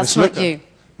zijn But om te that's not mislukken. you.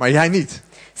 Maar jij niet.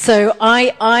 So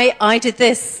I did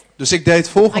this. Dus ik deed het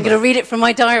I'm going to volgende. read it from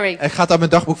my diary. Ik ga het uit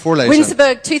mijn dagboek voorlezen.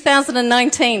 Winterberg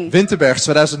 2019. Winterberg We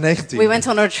 2019. went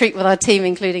on a retreat with our team,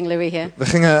 including Louis here. We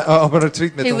gingen op een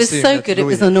retreat met He ons was team. so met good, it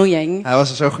Louis. was annoying. Hij was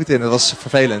er zo goed in, dat was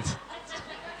vervelend.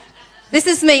 This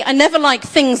is me. I never like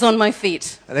things on my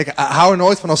feet. En ik hou er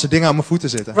nooit van als er dingen aan mijn voeten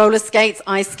zitten. Roller skates,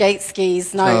 ice skates,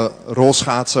 skis. No.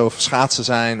 Rolschaatsen of schaatsen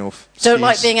zijn of Don't like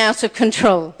skis. being out of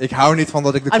control. Ik hou niet van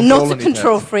dat ik de I'm controle not a niet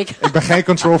control heb. freak. Ik ben geen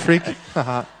control freak.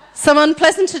 Haha. Some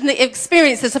unpleasant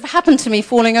experiences have happened to me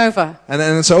falling over.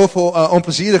 en zoveel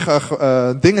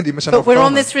onplezierige dingen die me zijn But we're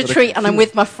overkomen. on this retreat and I'm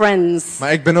with my friends.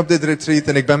 Maar ik ben op dit retreat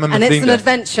en ik ben met mijn And it's an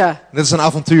vrienden. adventure. Dit is een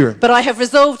avontuur. But I have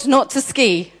resolved not to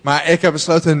ski Maar ik heb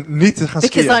besloten niet te gaan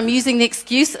because skiën. I'm using the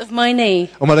excuse of my knee.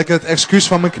 Omdat ik het excuus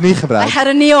van mijn knie I gebruik. had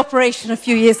a knee operation a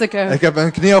few years ago. Ik heb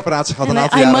een knieoperatie gehad een And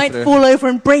aantal I jaren might terug. fall over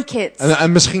and break it.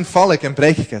 En misschien val ik en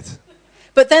breek ik het.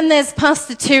 But then there's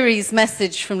Pastor Thierry's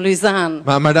message from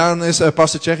Lausanne. Maar dan is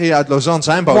pastor Thierry uit Lausanne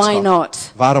zijn Why boodschap. not?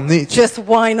 Waarom niet? Just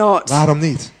why not? Waarom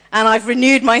niet? And I've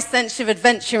renewed my sense of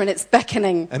adventure and it's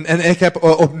beckoning. En ik heb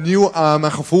opnieuw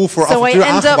mijn gevoel voor So I avontuur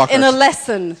end up in a aangewakkerd.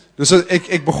 lesson. Dus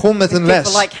ik begon met een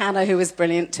People les. like Hannah, who was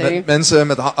brilliant too. Met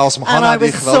mensen als And Hanna I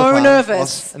die was geweldig so waren.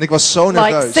 nervous. En ik was zo Like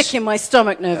nerveus. sick in my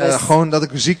stomach nervous. Gewoon dat ik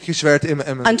ziekjes werd in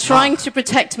mijn And trying maag. to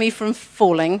protect me from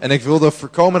falling En ik wilde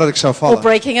voorkomen dat ik zou or vallen.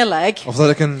 breaking a leg. Of dat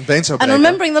ik een been zou And breken.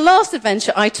 remembering the last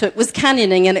adventure I took was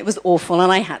canyoning and it was awful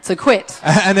and I had to quit.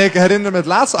 En ik herinner me het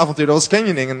laatste avontuur, dat was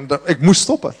canyoning. En ik moest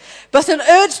stoppen. But an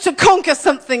urge to conquer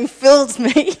something filled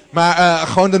me. Maar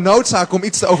gewoon de noodzaak om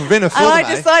iets te overwinnen And vulde I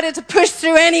mij. decided to push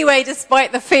through anyway despite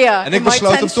the fear En ik and my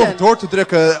besloot hem toch tension. door te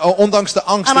drukken, ondanks de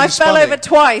angst And en I de fell spanning. over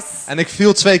twice. En ik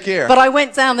viel 2 keer. But I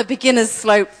went down the beginner's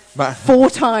slope Maar,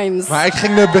 4 times. maar ik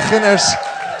ging de beginners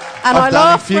And I afdaling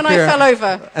laughed 4 when I keer. fell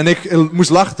over. En ik moest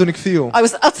lachen toen ik viel. I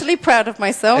was utterly proud of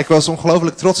myself. Ik was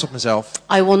ongelooflijk trots op mezelf.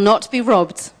 I will not be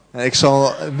robbed. En ik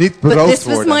zal niet But beroofd this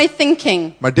was worden. my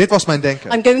thinking. Maar dit was mijn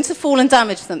denken. I'm going to fall and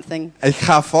damage something. Ik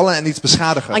ga vallen en iets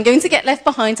beschadigen. I'm going to get left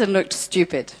behind and look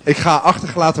stupid. Ik ga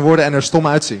achtergelaten worden en er stom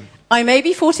uitzien. I may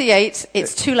be 48,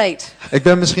 it's too late. Ik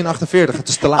ben misschien 48, het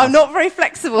is te I'm laat. not very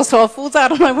flexible, so I'll fall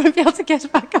down and I won't be able to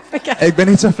get back up again. Ik ben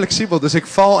niet zo flexibel, dus ik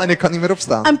val en ik kan niet meer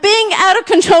opstaan. And being out of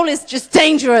control is just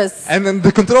dangerous. En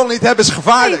de controle niet hebben is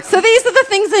gevaarlijk. So these are the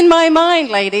things in my mind,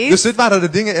 ladies. Dus dit waren de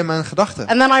dingen in mijn gedachten.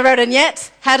 And then I wrote, and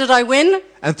yet, how did I win?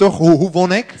 En toch, hoe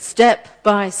won ik? Step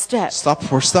by step. Stap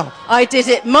voor stap. I did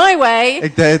it my way,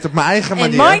 Ik deed het op mijn eigen in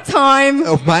my manier. time,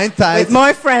 Op mijn tijd. with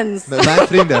my friends. Met mijn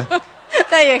vrienden.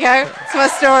 There you go. It's my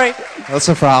story. Dat is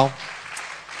een verhaal.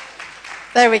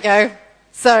 There we go.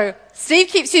 So, Steve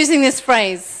keeps using this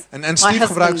phrase. En My Steve husband,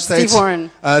 gebruikt Steve steeds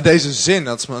Warren. deze zin.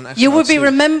 Dat is mijn You echtgenoot will be Steve.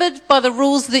 remembered by the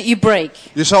rules that you break.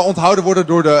 Je zal onthouden worden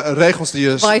door de regels die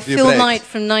je By breekt. Phil Knight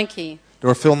from Nike.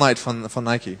 Door Phil Knight van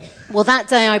Nike. Well, that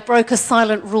day I broke a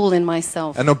silent rule in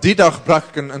myself. En op die dag brak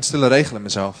ik een stille regel in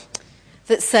mezelf.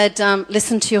 that said,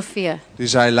 listen to your fear. Die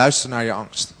zei, luister naar je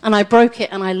angst. And I broke it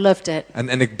and I loved it.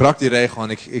 En ik brak die regel en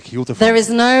ik hield ervan. There is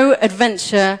no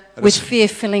adventure with fear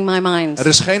filling my mind. Er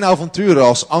is geen avontuur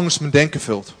als angst mijn denken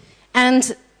vult.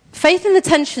 And faith in the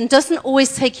tension doesn't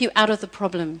always take you out of the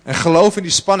problem. En geloof in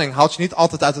die spanning haalt je niet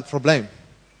altijd uit het probleem.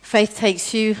 Faith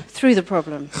takes you through the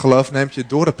problem. Geloof neemt je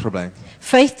door het probleem.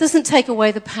 Faith doesn't take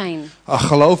away the pain.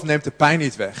 Geloof neemt de pijn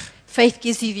niet weg. Faith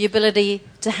gives you the ability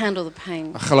to handle the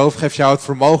pain. Geloof geeft jou het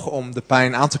vermogen om de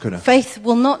pijn aan te kunnen. Faith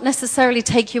will not necessarily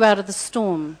take you out of the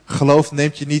storm, Geloof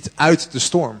neemt je niet uit de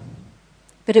storm.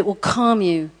 but it will calm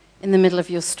you in the middle of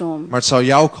your storm. Maar het zal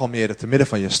jou kalmeren te midden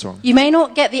van je storm. You may not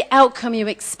get the outcome you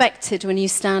expected when you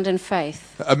stand in faith.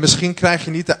 Misschien krijg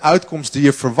je niet de uitkomst die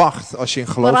je verwacht als je in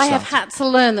geloof But I have staat. had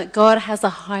to learn that God has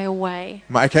a higher way.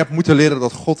 Maar ik heb moeten leren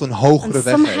dat God een hogere And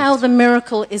weg somehow heeft. the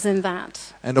miracle is in that.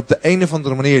 En op de een of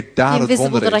andere manier The daar het invisible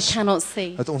wonder that I is. cannot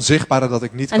see. Het onzichtbare dat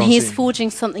ik niet And kan He is zien.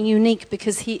 forging something unique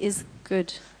because He is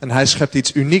good. En hij schept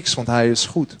iets unieks, want hij is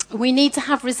goed. We need to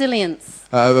have resilience.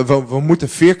 We moeten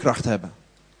veerkracht hebben.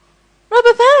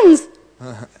 Rubber bands!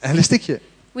 Elastiekje.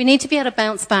 We need to be able to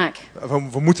bounce back.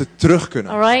 We moeten terug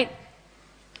kunnen. All right?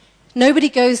 Nobody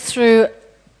goes through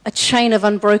a chain of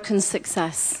unbroken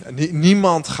success.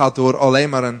 Niemand gaat door alleen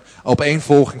maar een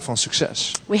opeenvolging van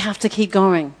succes. We have to keep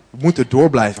going. We moeten door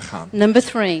blijven gaan. Number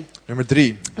 3, Nummer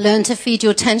 3. learn to feed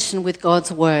your tension with God's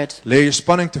word. Leer je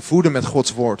spanning te voeden met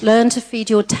Gods woord. Learn to feed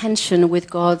your tension with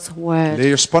God's word. Leer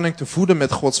je spanning te voeden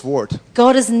met Gods woord.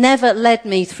 God has never led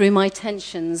me through my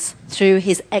tensions through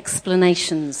His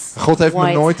explanations. God heeft why me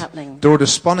it's nooit happening. door de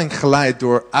spanning geleid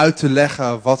door uit te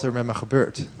leggen wat er met me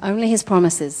gebeurt. Only His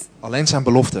promises Alleen zijn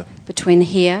beloften. between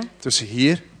here Tussen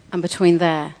hier and between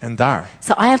there. en daar.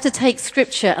 So I have to take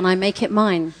scripture and I make it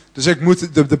mine. Dus ik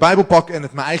moet de Bijbel pakken en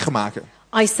het mijn eigen maken.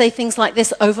 I say things like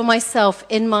this over myself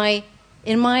in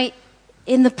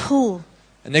the pool.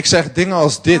 En ik zeg dingen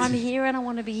als dit. I'm here and I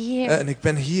want to be here. En ik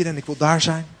ben hier en ik wil daar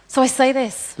zijn. So I say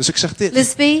this. Dus ik zeg dit.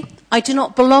 Lisby, I do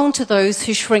not belong to those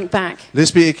who shrink back.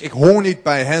 Lisby, ik hoor niet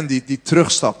bij hen die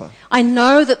terugstappen. I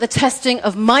know that the testing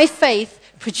of my faith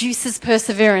produces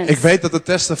perseverance. Ik weet dat het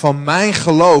testen van mijn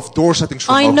geloof I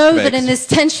doorzettingsvermogen know that in kweekt. this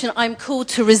tension I'm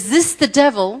called to resist the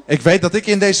devil Ik weet dat ik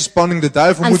in deze spanning de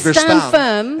duivel and moet stand weerstaan.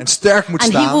 firm En sterk moet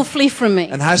and he will staan. flee from me.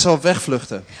 En hij zal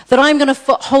wegvluchten. That I'm going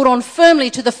to hold on firmly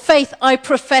to the faith I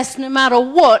profess no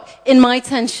matter what in my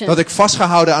tension. Dat ik vast ga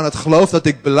houden aan het geloof dat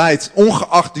ik beleid,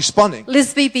 ongeacht die spanning.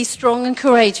 Lisby, be strong and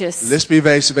courageous. Lisby,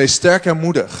 wees sterk en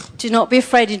moedig. Do not be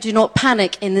afraid and do not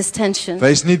panic in this tension.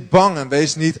 Wees niet bang en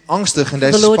wees niet angstig in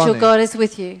The deze Lord your spanning. God is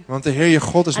with you. Want de Heer je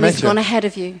God is And met He's gone je. ahead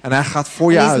of you. En hij gaat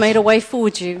voor je And He's made uit. a way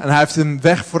forward you En hij heeft een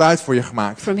weg vooruit voor je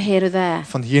gemaakt. from here to there.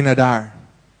 Van hier naar daar.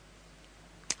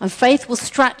 And faith will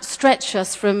stretch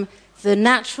us from the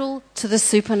natural to the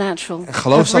supernatural. En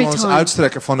geloof zal Every ons time.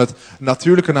 uitstrekken van het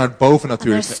natuurlijke naar het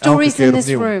bovennatuurlijke. And there are Elke stories keer in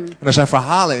this opnieuw. room. En er zijn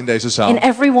verhalen in deze zaal. In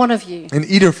every one of you In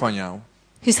ieder van jou.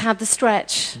 who's had the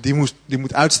stretch Die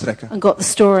moet uitstrekken. and got the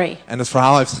story. En het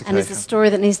verhaal heeft And it's a gekregen. story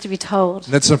that needs to be told.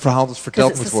 Net is een verhaal dat Because verteld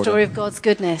it's moet the story worden. of God's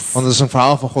goodness. Want het is een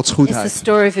verhaal van Gods It's the goedheid.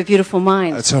 story of a beautiful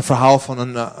mind. Het is een verhaal van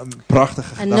een prachtige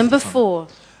And number gedachte. 4,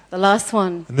 the last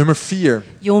one. Nummer 4.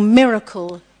 Your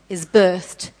miracle is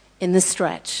birthed in the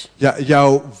stretch. Ja,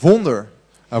 jouw wonder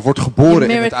wordt Your geboren in het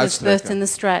miracle is birthed in uitstrekken.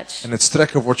 the stretch. En het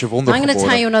strekken wordt je wonder I'm going to tell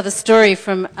you geboren. another story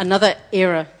from another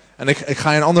era. En ik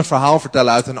ga je een ander verhaal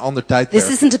vertellen uit een ander This tijdperk.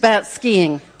 isn't about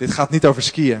skiing. Dit gaat niet over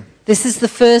skiën. This is the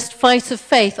first fight of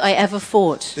faith I ever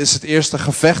fought. Dit is het eerste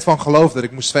gevecht van geloof dat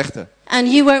ik moest vechten.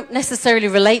 And you won't necessarily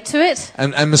relate to it.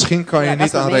 En misschien kan je Ja, niet dat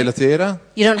is aan wel mee. relateren.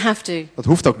 You don't have to. Dat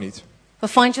hoeft ook niet. But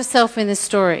find yourself in this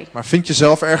story. Maar vind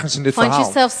jezelf ergens in dit Find verhaal.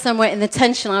 yourself somewhere in the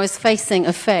tension I was facing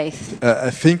of faith.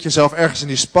 Vind jezelf ergens in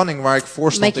die spanning waar ik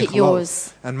voor stond Make in it geloof. yours.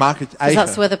 En maak het Because that's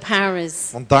eigen. where the power is.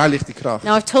 Want daar ligt die kracht.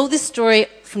 Now I've told this story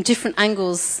from different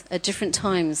angles at different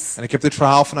times. En ik heb dit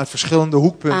verhaal vanuit verschillende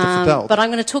hoekpunten verteld. But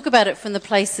I'm going to talk about it from the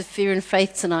place of fear and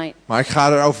faith tonight. Maar ik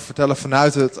ga erover vertellen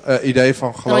vanuit het idee van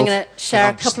And I'm geloof going to en share a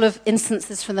angst. couple of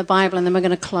instances from the Bible and then we're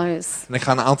going to close. En ik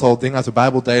ga een aantal dingen uit de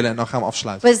Bijbel delen en dan gaan we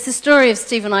afsluiten. But it's the story of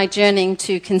Steve and I journeying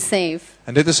to conceive.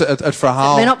 En dit is het It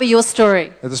verhaal. may not be your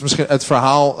story. Het is misschien het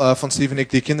verhaal van Steve en ik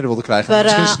die kinderen wilden krijgen. But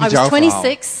Misschien is het I niet was jouw verhaal.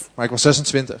 26 Maar ik was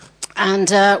 26. and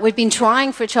we'd been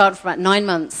trying for a child for about 9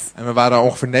 months. En we waren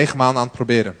ongeveer 9 maanden aan het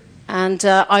proberen. And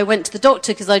I went to the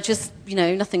doctor because I just,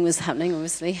 nothing was happening,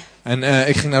 obviously. En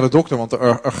ik ging naar de dokter, want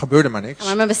er gebeurde maar niks. And I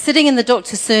remember sitting in the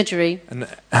doctor's surgery.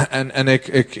 En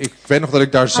ik weet nog dat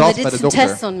ik daar And zat they bij did de some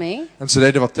tests dokter. on me. En ze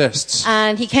deden wat tests.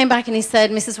 And he came back and he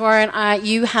said, Mrs. Warren,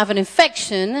 you have an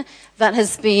infection that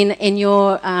has been in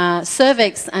your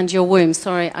cervix and your womb.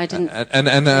 Sorry, I didn't.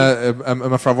 En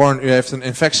mevrouw Warren, u heeft een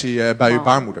infectie bij uw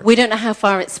baarmoeder. We don't know how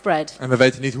far it spread. En we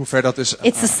weten niet hoe ver dat is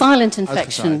It's a silent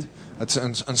infection. uitgezaaid. Het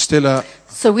is een stille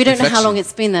So we don't know how infectie. long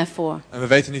it's been there for. En we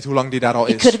weten niet hoe lang die daar al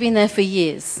It could have is. been there for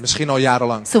years. Misschien al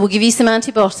jarenlang. So we'll give you some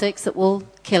antibiotics that will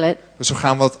kill it. Dus we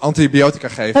gaan wat antibiotica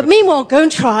But geven. meanwhile, go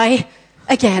and try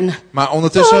again. Maar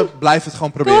ondertussen blijf het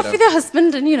gewoon Go off with proberen. your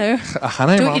husband and, Ga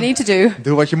do nee what you need man. to do.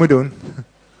 Doe wat je moet doen.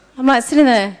 I'm like sitting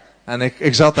there. En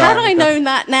ik zat daar. Had I known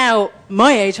that now,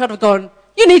 my age, I'd have gone,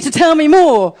 you need to tell me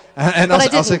more. En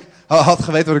But I als ik had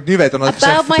geweten wat ik nu weet, dan had I ik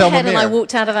gezegd, bowed my vertel me head and I meer.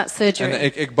 walked out of that surgery.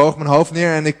 En ik boog mijn hoofd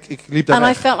neer en ik liep daar And I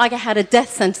weg. felt like I had a death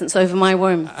sentence over my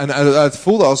womb. En het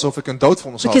voelde alsof ik een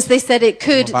doodvonnis Because had. they said it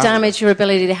could Mijn baarmoeder. damage your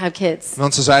ability to have kids.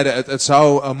 Want ze zeiden, het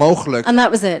zou mogelijk And that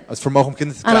was it. het vermogen om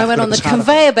kinderen te And I krijgen went on kunnen the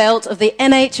beschadigen. conveyor belt of the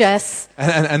NHS.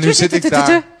 En nu zit ik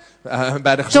daar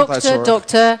bij de gezondheidszorg.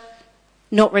 Doctor,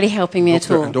 not really helping me at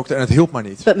Dokter en all. dokter, en het hielp maar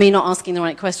niet. But me not asking the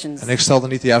right questions. En ik stelde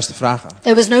niet de juiste vragen.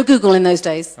 There was no Google in those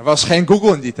days. Er was geen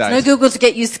Google in die No tijd. Google to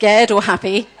get you scared or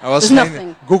happy. Er was There's geen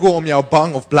nothing. Google om jou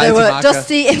bang of blij There te were maken.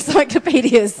 dusty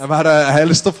encyclopedias. Er waren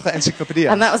hele stoffige encyclopedieën.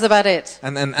 And that was about it.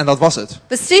 En dat was het.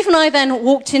 But Steve and I then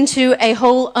walked into a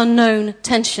whole unknown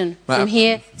tension Maar- from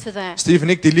here to there. Steve en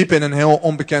ik die liepen in een heel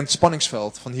onbekend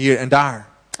spanningsveld. Van hier en daar.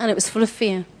 And it was full of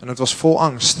fear. En het was vol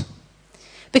angst.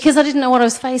 Because I didn't know what I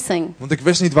was facing. Want ik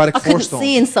wist niet waar ik I voor couldn't see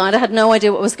stond. inside. I had no idea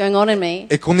what was going on in me.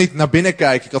 Ik kon niet naar binnen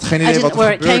kijken. Ik had geen I idee didn't wat know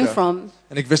where er it came gebeurde. from.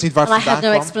 En ik wist niet waar And I het had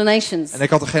vandaan no kwam. explanations. En ik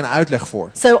had er geen uitleg voor.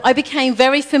 So I became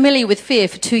very familiar with fear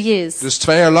for 2 years. Dus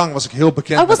 2 jaar lang was ik heel I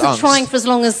bekend met wasn't angst. trying for as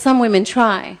long as some women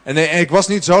try. En ik was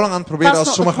niet zo lang aan het proberen That's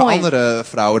als not the sommige point. andere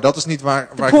vrouwen. Dat is niet waar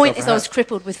The ik het point over is I was heb.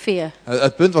 crippled with fear.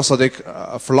 Het punt was dat ik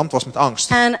verlamd was met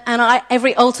angst. And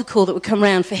every altar call that would come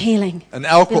around for healing. En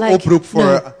elke Be like, oproep voor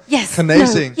no, yes,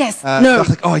 genezing no, yes, no.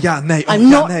 dacht ik, oh ja, nee, oh I'm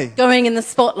ja, not nee. going in the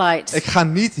spotlight. Ik ga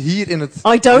niet hier in het I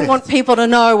don't licht. want people to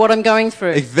know what I'm going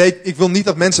through. Ik wil niet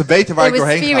dat mensen weten waar There ik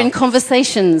was doorheen fear in ga.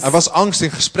 conversations. Er was angst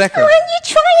in gesprekken. Aren't you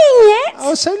trying yet?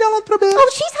 Oh, zijn jullie al aan het proberen? Oh,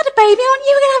 she's had a baby. Aren't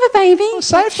you going to have a baby?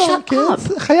 Zij heeft al een Shut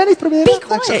kind. up. Ga jij niet proberen? Be Ik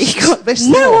zeg, quiet. You've got wees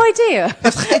stil. no idea Je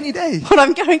hebt geen idee what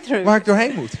I'm going through. waar ik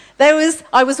doorheen moet.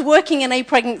 I was working in a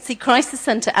pregnancy crisis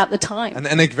center at the time.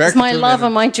 En ik werkte It's my toen love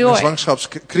and my in een joy.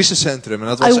 zwangerschapscrisiscentrum. En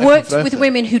dat was I echt een worked with vreugde.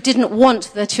 women who didn't want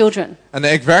their children. En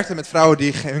ik werkte met vrouwen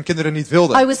die hun kinderen niet I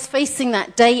wilden. was facing that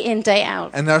day in, day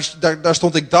out. En daar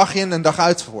stond ik dag in en dag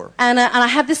uit voor. And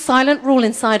I had this silent rule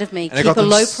inside of me. En ik Keep had a een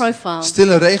low profile.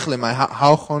 stille regel in mij.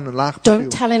 Hou gewoon een laag profiel.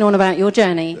 Don't tell anyone about your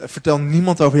journey. Vertel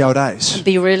niemand over jouw reis.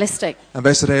 Be realistic. En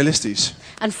wees realistisch.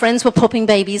 And friends were popping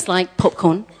babies like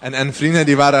popcorn. En vrienden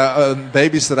die waren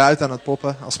baby's eruit aan het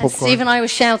poppen als And Steve popcorn. and I were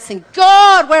shouting,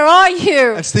 God, where are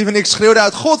you? En Steve en ik schreeuwden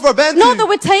uit, God, waar bent Not u? that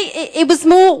we're it was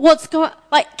more what's going,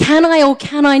 like, can I or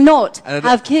can I not And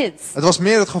have kids? Het was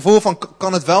meer het gevoel van,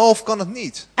 kan het wel of kan het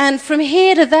niet? And from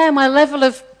here to there, my level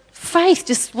of faith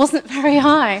just wasn't very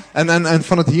high. En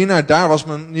van het hier naar daar was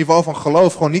mijn niveau van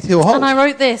geloof gewoon niet heel And I hoog.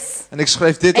 wrote this, En ik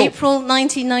schreef dit op. April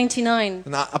 1999.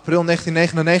 In april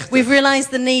 1999. We've realized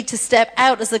the need to step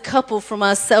out as a couple from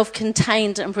our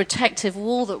self-contained and protective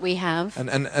wall that we have.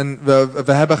 En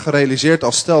we hebben gerealiseerd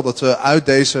als stel dat we uit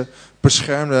deze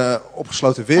beschermde,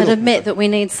 opgesloten And wereld admit moeten. that we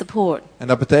need support. En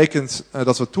dat betekent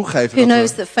dat we toegeven Who dat knows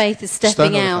we that faith is steun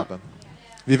stepping nodig out hebben.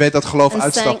 Wie weet dat geloof and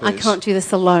saying, uitstappen I is. can't do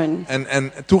this alone.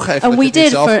 En toegeven And dat we je het niet did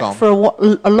zelf kan. for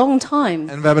a long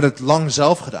time. En we hebben het lang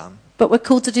zelf gedaan. But we're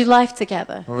called to do life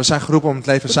together. Maar we zijn geroepen om het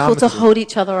leven We're samen called te to doen.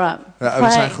 hold each other up. Ja, we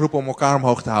Pray. zijn geroepen om elkaar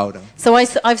omhoog te houden. So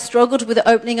I've struggled with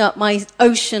opening up my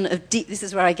ocean of deep. This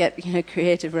is where I get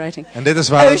creative writing. En dit is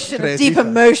waar het Ocean of deep creatieve.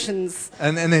 emotions.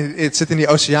 En het zit in die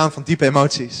oceaan van diepe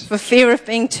emoties. For fear of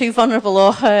being too vulnerable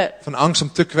or hurt, Van angst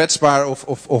om te kwetsbaar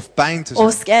of pijn te or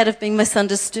zijn. scared of being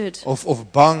misunderstood.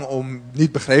 Of bang om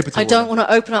niet begrepen te I don't worden. want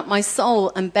to open up my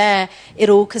soul and bear it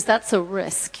all, because that's a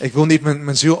risk. Ik wil niet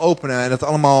mijn ziel openen en het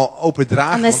allemaal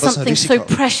opendragen, And want there's dat is een something so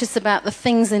risico. precious about the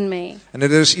things in me. En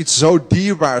er is iets zo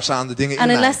dierbaars aan de dingen in And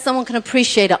mij. unless someone can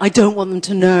appreciate it, I don't want them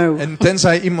to know. En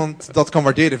tenzij iemand dat kan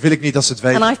waarderen, wil ik niet dat ze het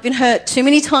And weten. I've been hurt too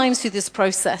many times through this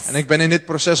process. En ik ben in dit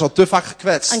proces al te vaak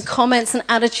gekwetst. And comments and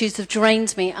attitudes have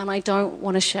drained me, and I don't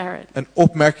want to share it. En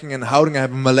opmerkingen en houdingen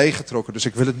hebben me leeggetrokken, dus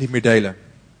ik wil het niet meer delen.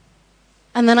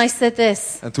 And then I said this.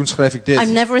 En toen schreef ik dit.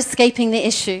 I'm never escaping the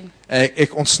issue.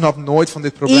 Ik ontsnap nooit van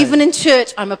dit probleem. Even in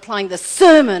church, I'm applying the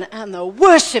sermon and the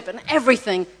worship and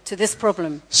everything to this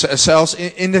problem. Zelfs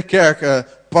in de kerk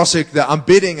pas ik de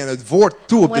aanbidding en het woord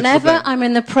toe op dit Whenever probleem.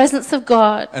 I'm in the presence of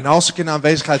God, En als ik in de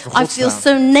aanwezigheid van I God feel sta,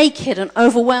 so naked and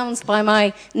overwhelmed by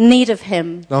my need of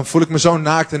Him dan voel ik me zo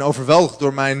naakt en overweldigd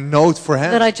door mijn nood voor that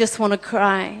hem. I just want to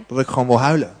cry. Dat ik gewoon wil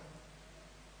huilen.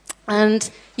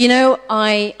 And, you know,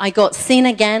 I got seen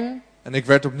again. En ik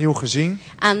werd opnieuw gezien.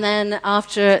 And then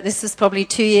after, this was probably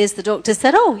 2 years, the doctor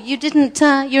said, oh, you didn't,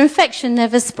 your infection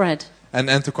never spread.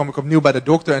 En toen kwam ik opnieuw bij de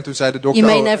dokter en toen zei de dokter,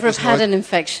 You may oh, never het, have had an het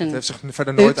infection. heeft zich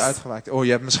verder nooit Oops. uitgewaakt. Oh,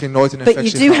 je hebt misschien nooit een But you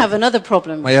infectie do gehad. have another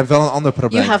problem. Maar je hebt wel een ander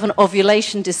probleem. You have an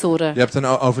ovulation disorder. Je hebt een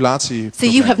ovulatie. So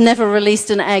you have never released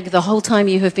an egg the whole time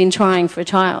you have been trying for a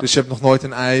child. Dus je hebt nog nooit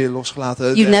een ei losgelaten.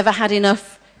 You've never had enough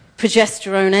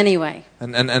progesterone anyway.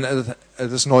 En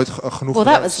het is nooit genoeg Well,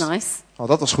 that geweest. was nice. Oh,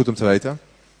 dat was goed om te weten.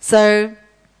 So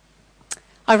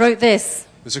I wrote this.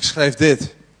 Dus ik schreef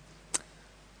dit.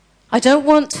 I don't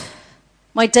want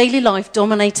my daily life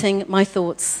dominating my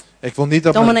thoughts. Ik wil niet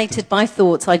dat Dominated by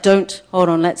thoughts. I don't, hold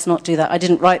on, let's not do that. I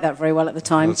didn't write that very well at the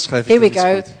time. Dat schreef ik Here we niet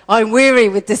go. goed. I'm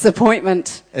weary with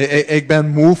disappointment. Ik ben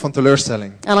moe van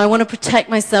teleurstelling. And I want to protect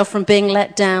myself from being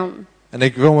let down. En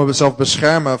ik wil mezelf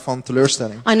beschermen van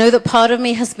teleurstelling. I know that part of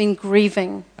me has been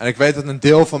grieving En ik weet dat een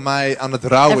deel van mij aan het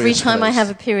rouwen every is time I geweest.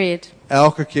 have a period.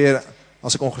 Elke keer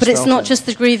als ik But ongesteld it's not ben. just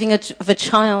the grieving of a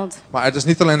child. Maar het is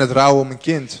niet alleen het rouwen om een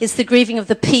kind. It's the grieving of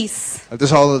the peace Het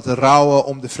is altijd het rouwen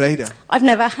om de vrede. I've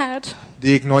never had.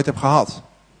 Die ik nooit heb gehad.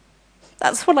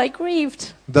 That's what I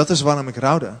grieved. Dat is waarom ik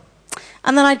rouwde.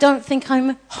 And then I don't think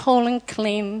I'm whole and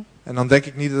clean En dan denk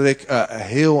ik niet dat ik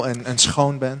heel en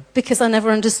schoon ben. because I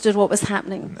never understood what was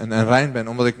happening. En rein ben.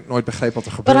 Omdat ik nooit begreep wat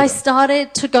er But I gebeurde.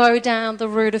 started to go down the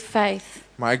route of faith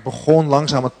Maar ik begon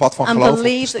langzaam het pad van and geloof op te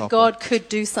believe that stappen. God could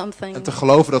do something. En te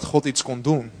geloven dat God iets kon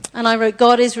doen. And I wrote,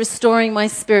 God is restoring my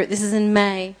spirit. This is in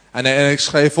May. En ik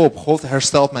schreef op, God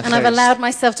herstelt mijn And I've geest. allowed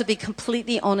myself to be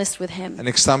completely honest with Him. En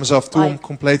ik sta mezelf toe Like, om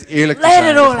compleet eerlijk te let zijn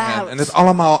it met all hem. out. En het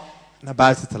allemaal naar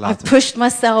buiten te I've laten. pushed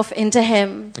myself into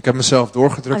Him. Ik heb mezelf I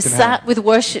doorgedrukt in hem. sat with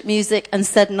worship music and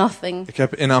said nothing. Ik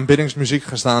heb in aanbiddingsmuziek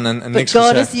gestaan en But niks God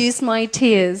has gezegd. used my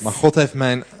tears Maar God heeft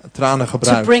mijn tranen to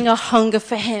gebruikt. bring a hunger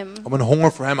for Him. Om een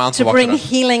honger voor hem aan te To bring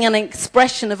wakkeren. healing and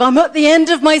expression of I'm at the end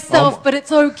of myself, Om- but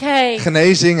it's okay.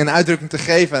 Genezing en uitdrukking te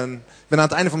geven. En ik ben aan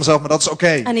het einde van mezelf, maar dat is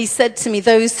oké. And He said to me,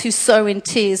 those who sow in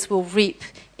tears will reap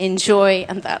in joy.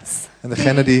 And that's, En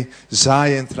degenen die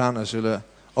zaaien in tranen zullen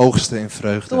oogsten in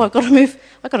vreugde. oh, I've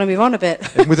got to move on a bit.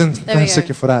 Ik moet een we klein go.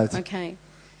 stukje vooruit. Okay.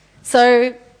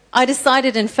 So I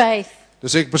decided in faith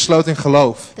Dus ik besloot in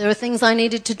geloof there were things I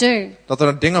needed to do. dat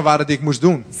er dingen waren die ik moest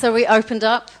doen. So we opened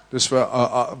up Dus we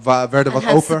werden and wat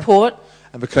had open support.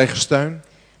 en we kregen steun.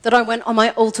 That I went on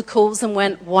my altar calls and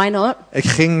went, why not? Ik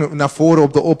ging naar voren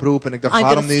op de oproep en ik dacht, I'm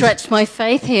waarom going to niet? stretch my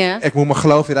faith here. Ik moet mijn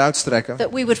geloof weer uitstrekken. That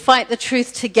we would fight the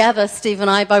truth together, Steve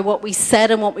and I, by what we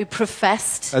said and what we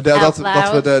professed out Dat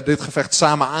loud. we dit gevecht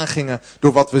samen aangingen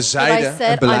door wat we That I zeiden en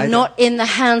said, I'm beleiden. not in the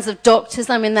hands of doctors,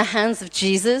 I'm in the hands of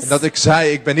Jesus. En dat ik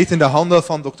zei, ik ben niet in de handen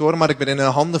van doktoren, maar ik ben in de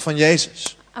handen van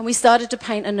Jezus. And we started to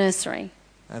paint a nursery,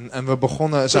 En we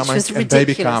begonnen which samen was een ridiculous.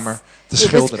 babykamer te It was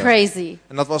schilderen. crazy.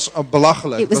 En dat was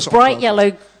belachelijk. It was Dat bright ongelooflijk.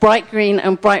 yellow, bright green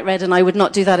and bright red, and I would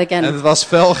not do that En again. het was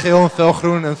fel geel en fel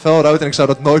groen en fel rood en ik zou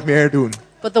dat nooit meer doen.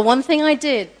 But the one thing I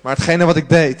did Maar hetgene wat ik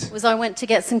deed, was I went to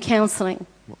get some counseling.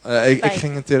 ik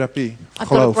ging in therapie. I've got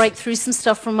to Geloof. break through some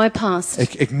stuff from my past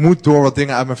Ik moet door wat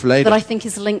dingen uit mijn that verleden I think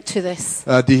is linked to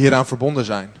this. die hieraan verbonden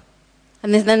zijn.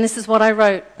 And then this is what I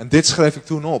wrote. En dit schreef ik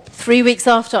toen op. 3 weeks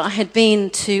after I had been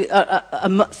to,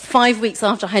 5 weeks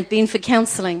after I had been for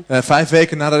counseling, 5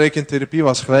 weken nadat ik in therapie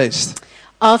was geweest.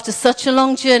 after such a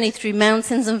long journey through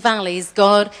mountains and valleys,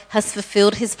 God has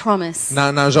fulfilled His promise.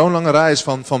 Na zo'n lange reis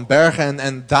van bergen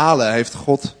en dalen heeft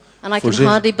God And I can voorzien.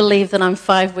 hardly believe that I'm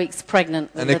 5 weeks pregnant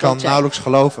with En ik little kan Jake. nauwelijks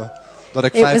geloven dat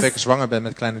ik It 5 was- weken zwanger ben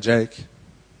met kleine Jake.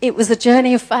 It was a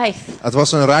journey of faith. Het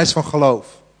was een reis van geloof.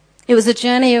 It was a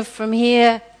journey of from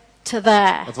here to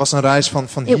there. Het was een reis van It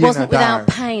hier naar wasn't daar. without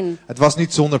pain. Het was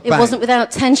niet zonder It wasn't pijn.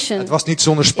 without tension. Het was niet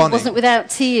zonder It wasn't spanning.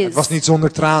 without tears. Het was niet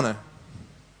zonder tranen.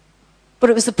 But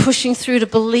it was a pushing through to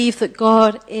believe that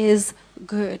God is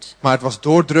good. Maar het was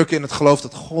doordrukken in het geloof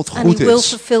dat God And goed He will is.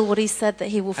 fulfill what He said that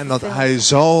He will En dat fulfill. hij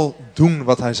zal doen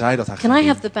wat hij zei dat hij Can gaat I doen.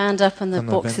 have the band up and the Kan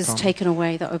de boxes band taken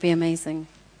away? That would be amazing.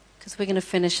 Because we're going to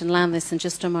finish and land this in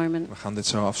just a moment. We gaan dit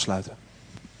zo afsluiten.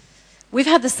 We've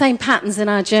had the same patterns in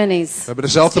our journeys. We hebben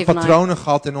dezelfde Steve and I. patronen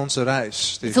gehad in onze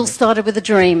reis. It all started with a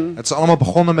dream. Het is allemaal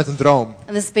begonnen met een droom. And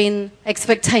there's been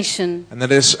expectation. En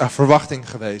er is verwachting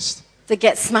geweest. that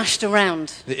get smashed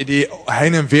around. Die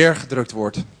heen en weer gedrukt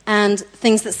wordt. And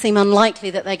things that seem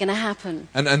unlikely that they're going to happen.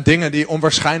 En dingen die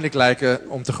onwaarschijnlijk lijken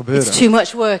om te gebeuren. It's too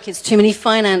much work, it's too many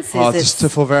finances. Oh, het is te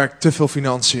veel werk, te veel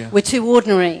financiën. We're too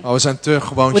ordinary. Oh, we zijn te We're the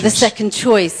gewoontjes. second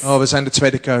choice. Oh, we zijn de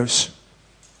tweede keus.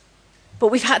 But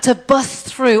we've had to bust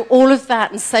through all of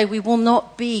that and say we will not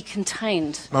be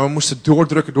contained. Maar we moesten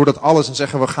doordrukken door dat alles en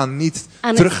zeggen we gaan niet And it's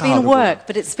been teruggehouden worden. work,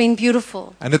 but it's been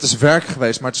beautiful. En het is werk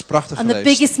geweest, maar het is prachtig And the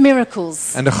geweest. biggest miracles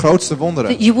En de grootste wonderen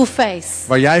that you will face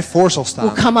waar jij voor zal will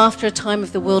staan, come after a time of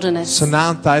the wilderness. zal na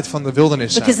een tijd van de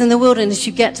wildernis Because zijn. in the wilderness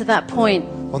you get to that point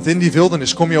Want in die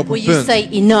wildernis kom je op where een you punt say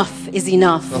enough is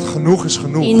enough. dat genoeg is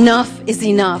genoeg. Enough is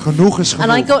enough. Genoeg is And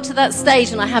I genoeg. got to that stage,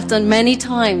 and I have done many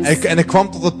times, En ik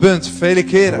kwam tot dat punt vele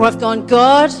keren. where I've gone,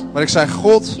 God, Maar ik zei,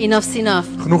 God, enough's enough.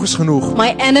 genoeg is genoeg.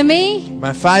 My enemy,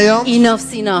 Mijn vijand,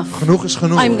 enough's enough. genoeg is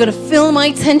genoeg. I'm going to fill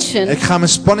my tension Ik ga mijn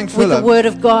spanning with the vullen word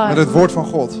of met God. het woord van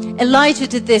God. Elijah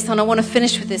did this, and I want to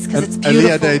finish with this because it's En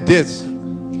Elia beautiful. deed dit.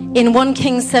 In 1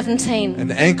 Kings 17,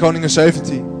 In 1 Koningen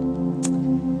 17.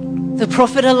 the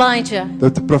prophet Elijah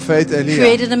De profeet Elia.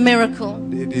 created a miracle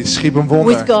Die schiep een with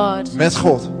wonder. God. Met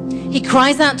God. He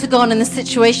cries out to God in the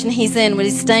situation he's in when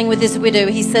he's staying with this widow.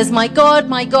 He says, my God,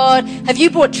 have you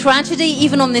brought tragedy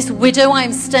even on this widow I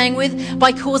am staying with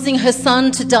by causing her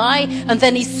son to die? And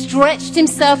then he stretched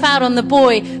himself out on the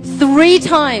boy 3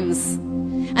 times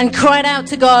and cried out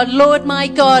to God, Lord my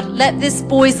God, let this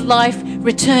boy's life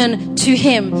return to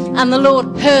him. And the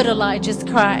Lord heard Elijah's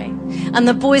cry. And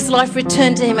the boy's life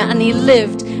returned to him and he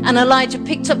lived. And Elijah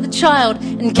picked up the child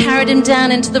and carried him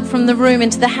down from the room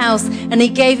into the house. And he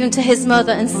gave him to his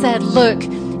mother and said, look,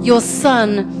 your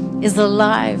son is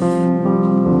alive.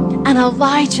 And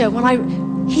Elijah,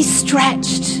 he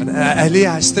stretched. En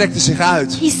Elia, hij strekte zich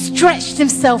uit. He stretched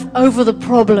himself over the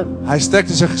problem. Hij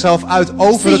strekte zichzelf uit So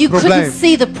over het you probleem. couldn't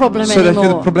see the problem Zodat je het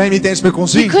anymore. probleem niet eens meer kon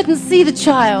You zien. couldn't see the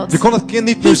child. Je kon het kind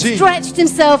niet He meer zien. stretched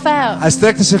himself out. Hij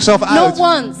strekte zichzelf Not uit.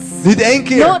 once, Niet 1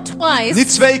 keer. not twice. Niet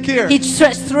 2 keer. He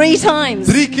stretched 3 times.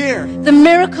 3 keer. The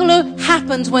miracle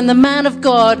happened when the man of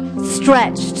God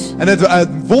stretched. En het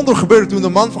wonder gebeurde toen de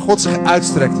man van God zich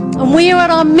uitstrekte. And we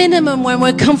are at our minimum when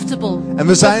we're comfortable. En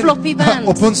we A zijn floppy band.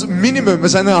 op ons minimum. We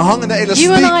zijn een hangende You and elastiek.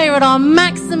 I are at our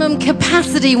maximum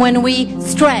capacity when we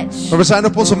stretch. Maar we zijn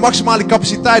op onze maximale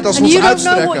capaciteit als we And ons you don't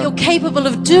know what uitstrekken. you're capable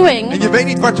of doing En je weet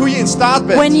niet waartoe je in staat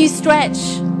when bent. you stretch.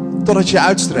 Totdat je je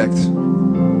uitstrekt.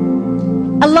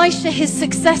 Elisha, his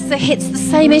successor, hits the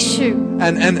same issue.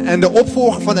 En de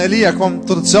opvolger van Elia kwam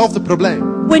tot hetzelfde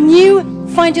probleem. When you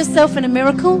find yourself in a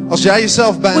miracle, Als jij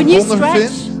jezelf bij When een you wonder stretch,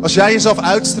 vindt. Als jij jezelf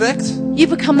uitstrekt. you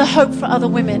become the hope for other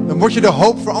women. Dan word je de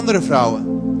hoop voor andere vrouwen.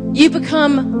 You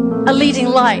become a leading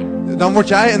light. Dan word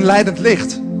jij een leidend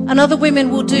licht. And other women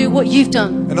will do what you've done.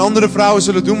 En andere vrouwen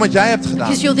zullen doen wat jij hebt gedaan.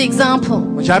 Because you're the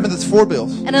example. Want jij bent het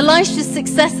voorbeeld. And Elisha's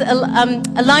successor,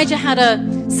 Elijah had a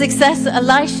successor,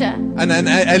 Elisha. En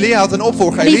Elia had een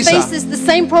opvolger, And he Elisa. faces the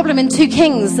same problem in 2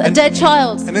 Kings, a dead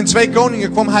child. En in 2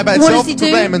 Koningen kwam hij bij What hetzelfde does he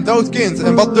do? probleem, een dood kind.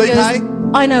 En wat deed He goes, hij?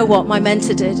 I know what my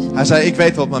mentor did. Hij zei, ik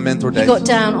weet wat mijn mentor He deed. got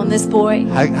down on this boy.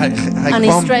 Hij And he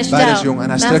kwam stretched bij out, deze jongen en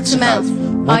hij mouth strekte to zich uit. mouth,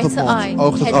 Mond eye tot to mond, eye,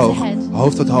 oog tot head to oog, head.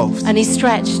 hoofd tot hoofd. And he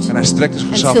stretched En hij strekte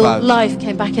zichzelf until uit. life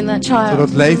came back in that child.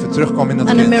 Zodat leven terugkwam in dat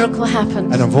And a kind. miracle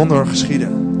happened. En een wonder geschiedde.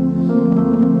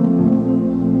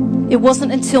 It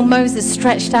wasn't until Moses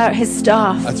stretched out his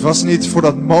staff Het was niet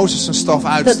voordat Mozes zijn staf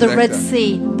that the Red uitstrekte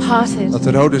Sea parted. dat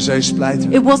de Rode Zee splijtte.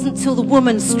 It wasn't till the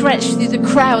woman stretched through the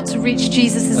crowd to reach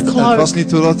Jesus' Het cloak. was niet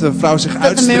totdat de vrouw zich the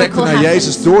uitstrekte miracle naar happened.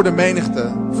 Jezus door de menigte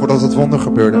voordat het wonder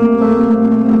gebeurde.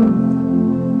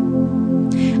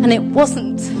 And it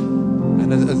wasn't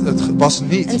En het was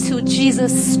niet until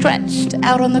Jesus stretched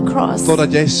out on the cross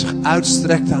totdat Jezus zich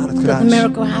uitstrekte aan het that the kruis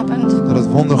miracle happened. dat het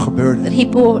wonder gebeurde. That he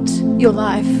bought your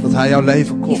life. Dat hij jouw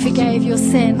leven He kocht. forgave your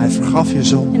sin. Hij vergaf je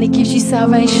zonde. And he gives you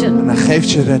salvation. En hij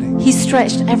geeft je redding. He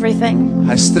stretched everything.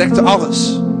 Hij strekte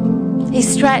alles. He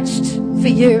stretched for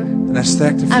you En hij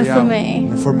strekte voor And jou for me.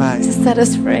 en voor mij. to set us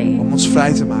free. Om ons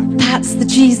vrij te maken. That's the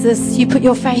Jesus you put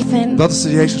your faith in. Dat is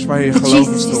de Jezus waar je The geloof in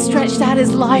Jesus who stond. stretched out his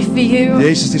life for you.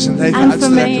 Jezus die zijn leven And for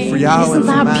uitstrekte me. voor jou Isn't en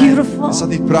voor that mij. beautiful? Is dat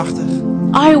niet prachtig?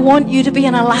 I want you to be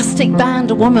an elastic band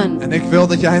woman. En ik wil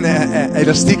dat jij een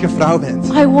elastieke vrouw bent.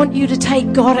 I want you to take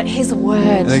God at his En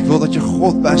word. ik wil dat je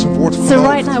God bij zijn woord So gelooft.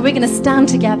 right now we're going to stand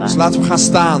Dus together. laten we gaan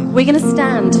staan. We're going to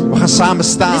stand. We gaan samen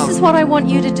staan. This is what I want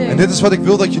you to En do. dit is wat ik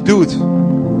wil dat je doet.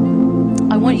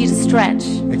 I want you to stretch.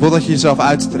 Ik wil dat je jezelf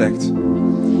uitstrekt.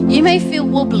 You may feel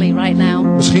wobbly right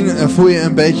now. Misschien voel je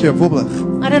een beetje wobbelig.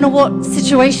 I don't know what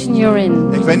situation you're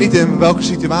in. Ik weet niet in welke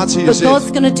situatie je But zit. God's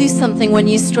going to do something when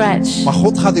you stretch. Maar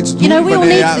God gaat iets doen You know, we all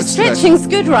wanneer je need to. uitstrekt.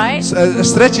 Stretching's good, right?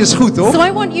 Stretchen is goed, toch? So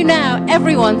I want you now,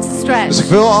 everyone, to stretch. Dus ik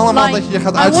wil allemaal dat je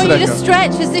gaat I want you to uitstrekken.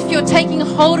 stretch as if you're taking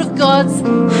hold of God's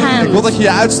hand. Ik wil dat je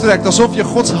je uitstrekt alsof je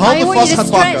Gods I handen want vast you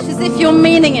to gaat stretch pakken. as if you're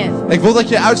meaning it. Ik wil dat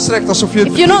je je uitstrekt alsof je If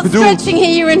you're het not bedoelt. stretching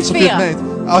here, you're in Alsof je het fear. meent.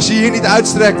 Als je hier niet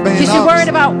uitstrekt, ben je in Because you're worried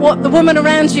angst. about what the woman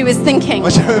around you is thinking.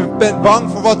 Want je bent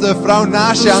bang voor wat de vrouw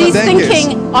naast je aan het She's denken is.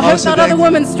 thinking, I Als hope ze not denkt, other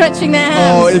women stretching their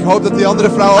oh, hands. ik hoop dat die andere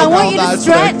vrouw I ook want handen you to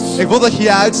uitstrekt. stretch. Ik wil dat je je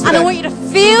And I uitstrekt. want you to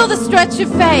feel the stretch of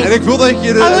faith. En ik wil dat je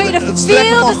I want you to het strekken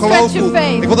feel van the geloof stretch of voelt.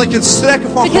 faith. Ik wil dat je het strekken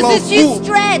van Because geloof as you voelt.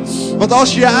 stretch, Want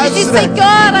als je je as you say, uitstrekt,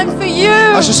 God, I'm for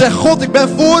you. als je zegt, God, ik ben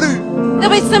voor u.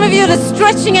 There'll be some of you that are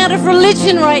stretching out of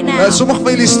religion right now. Sommigen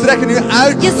van jullie strekken nu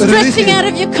uit You're de stretching religie.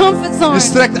 out of your comfort Je zone.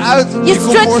 strekt uit je You're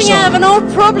stretching out of comfortzone. an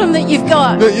old problem that you've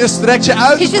got. Je strekt je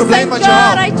uit het Because you're probleem saying, wat je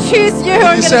God, had. I choose you. I'm Je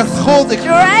going zegt, to God, ik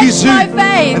stretch kies u. my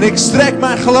faith. En ik strek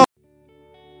mijn geloof.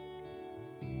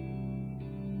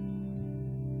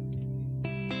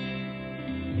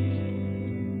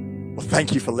 Well,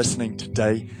 thank you for listening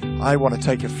today. I want to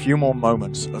take a few more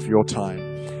moments of your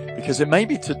time because it may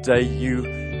be today you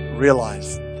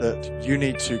realize that you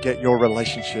need to get your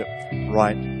relationship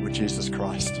right with Jesus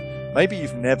Christ. Maybe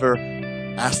you've never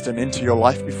asked Him into your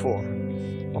life before,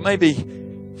 or maybe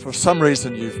for some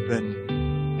reason you've been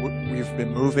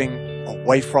moving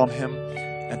away from Him,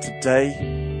 and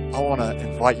today I want to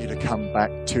invite you to come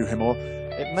back to Him. Or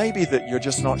it may be that you're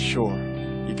just not sure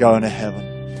you're going to heaven.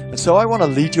 And so I want to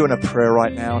lead you in a prayer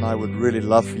right now, and I would really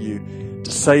love for you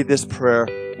to say this prayer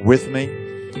with me.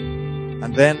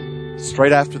 And then,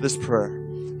 straight after this prayer,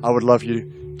 I would love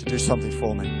you to do something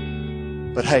for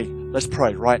me. But hey, let's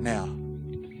pray right now.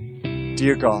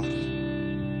 Dear God,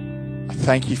 I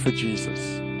thank you for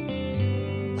Jesus.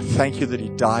 I thank you that He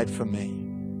died for me.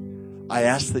 I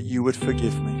ask that you would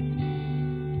forgive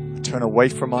me. I turn away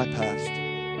from my past,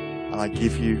 and I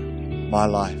give you my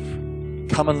life.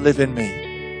 Come and live in me.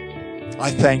 I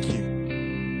thank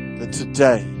you that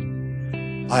today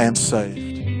I am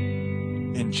saved.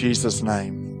 In Jesus'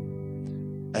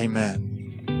 name, amen.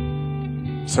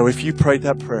 So if you prayed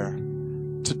that prayer,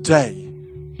 today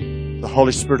the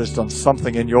Holy Spirit has done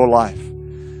something in your life.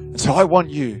 And so I want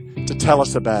you to tell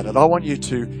us about it. I want you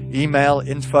to email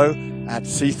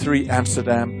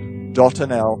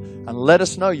info@c3amsterdam.nl and let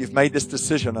us know you've made this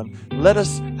decision, and let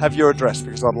us have your address,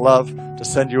 because I'd love to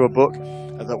send you a book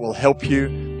that will help you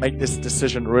make this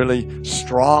decision really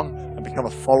strong and become a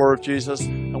follower of Jesus.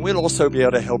 And we'll also be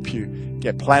able to help you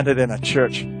get planted in a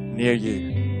church near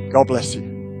you. God bless you.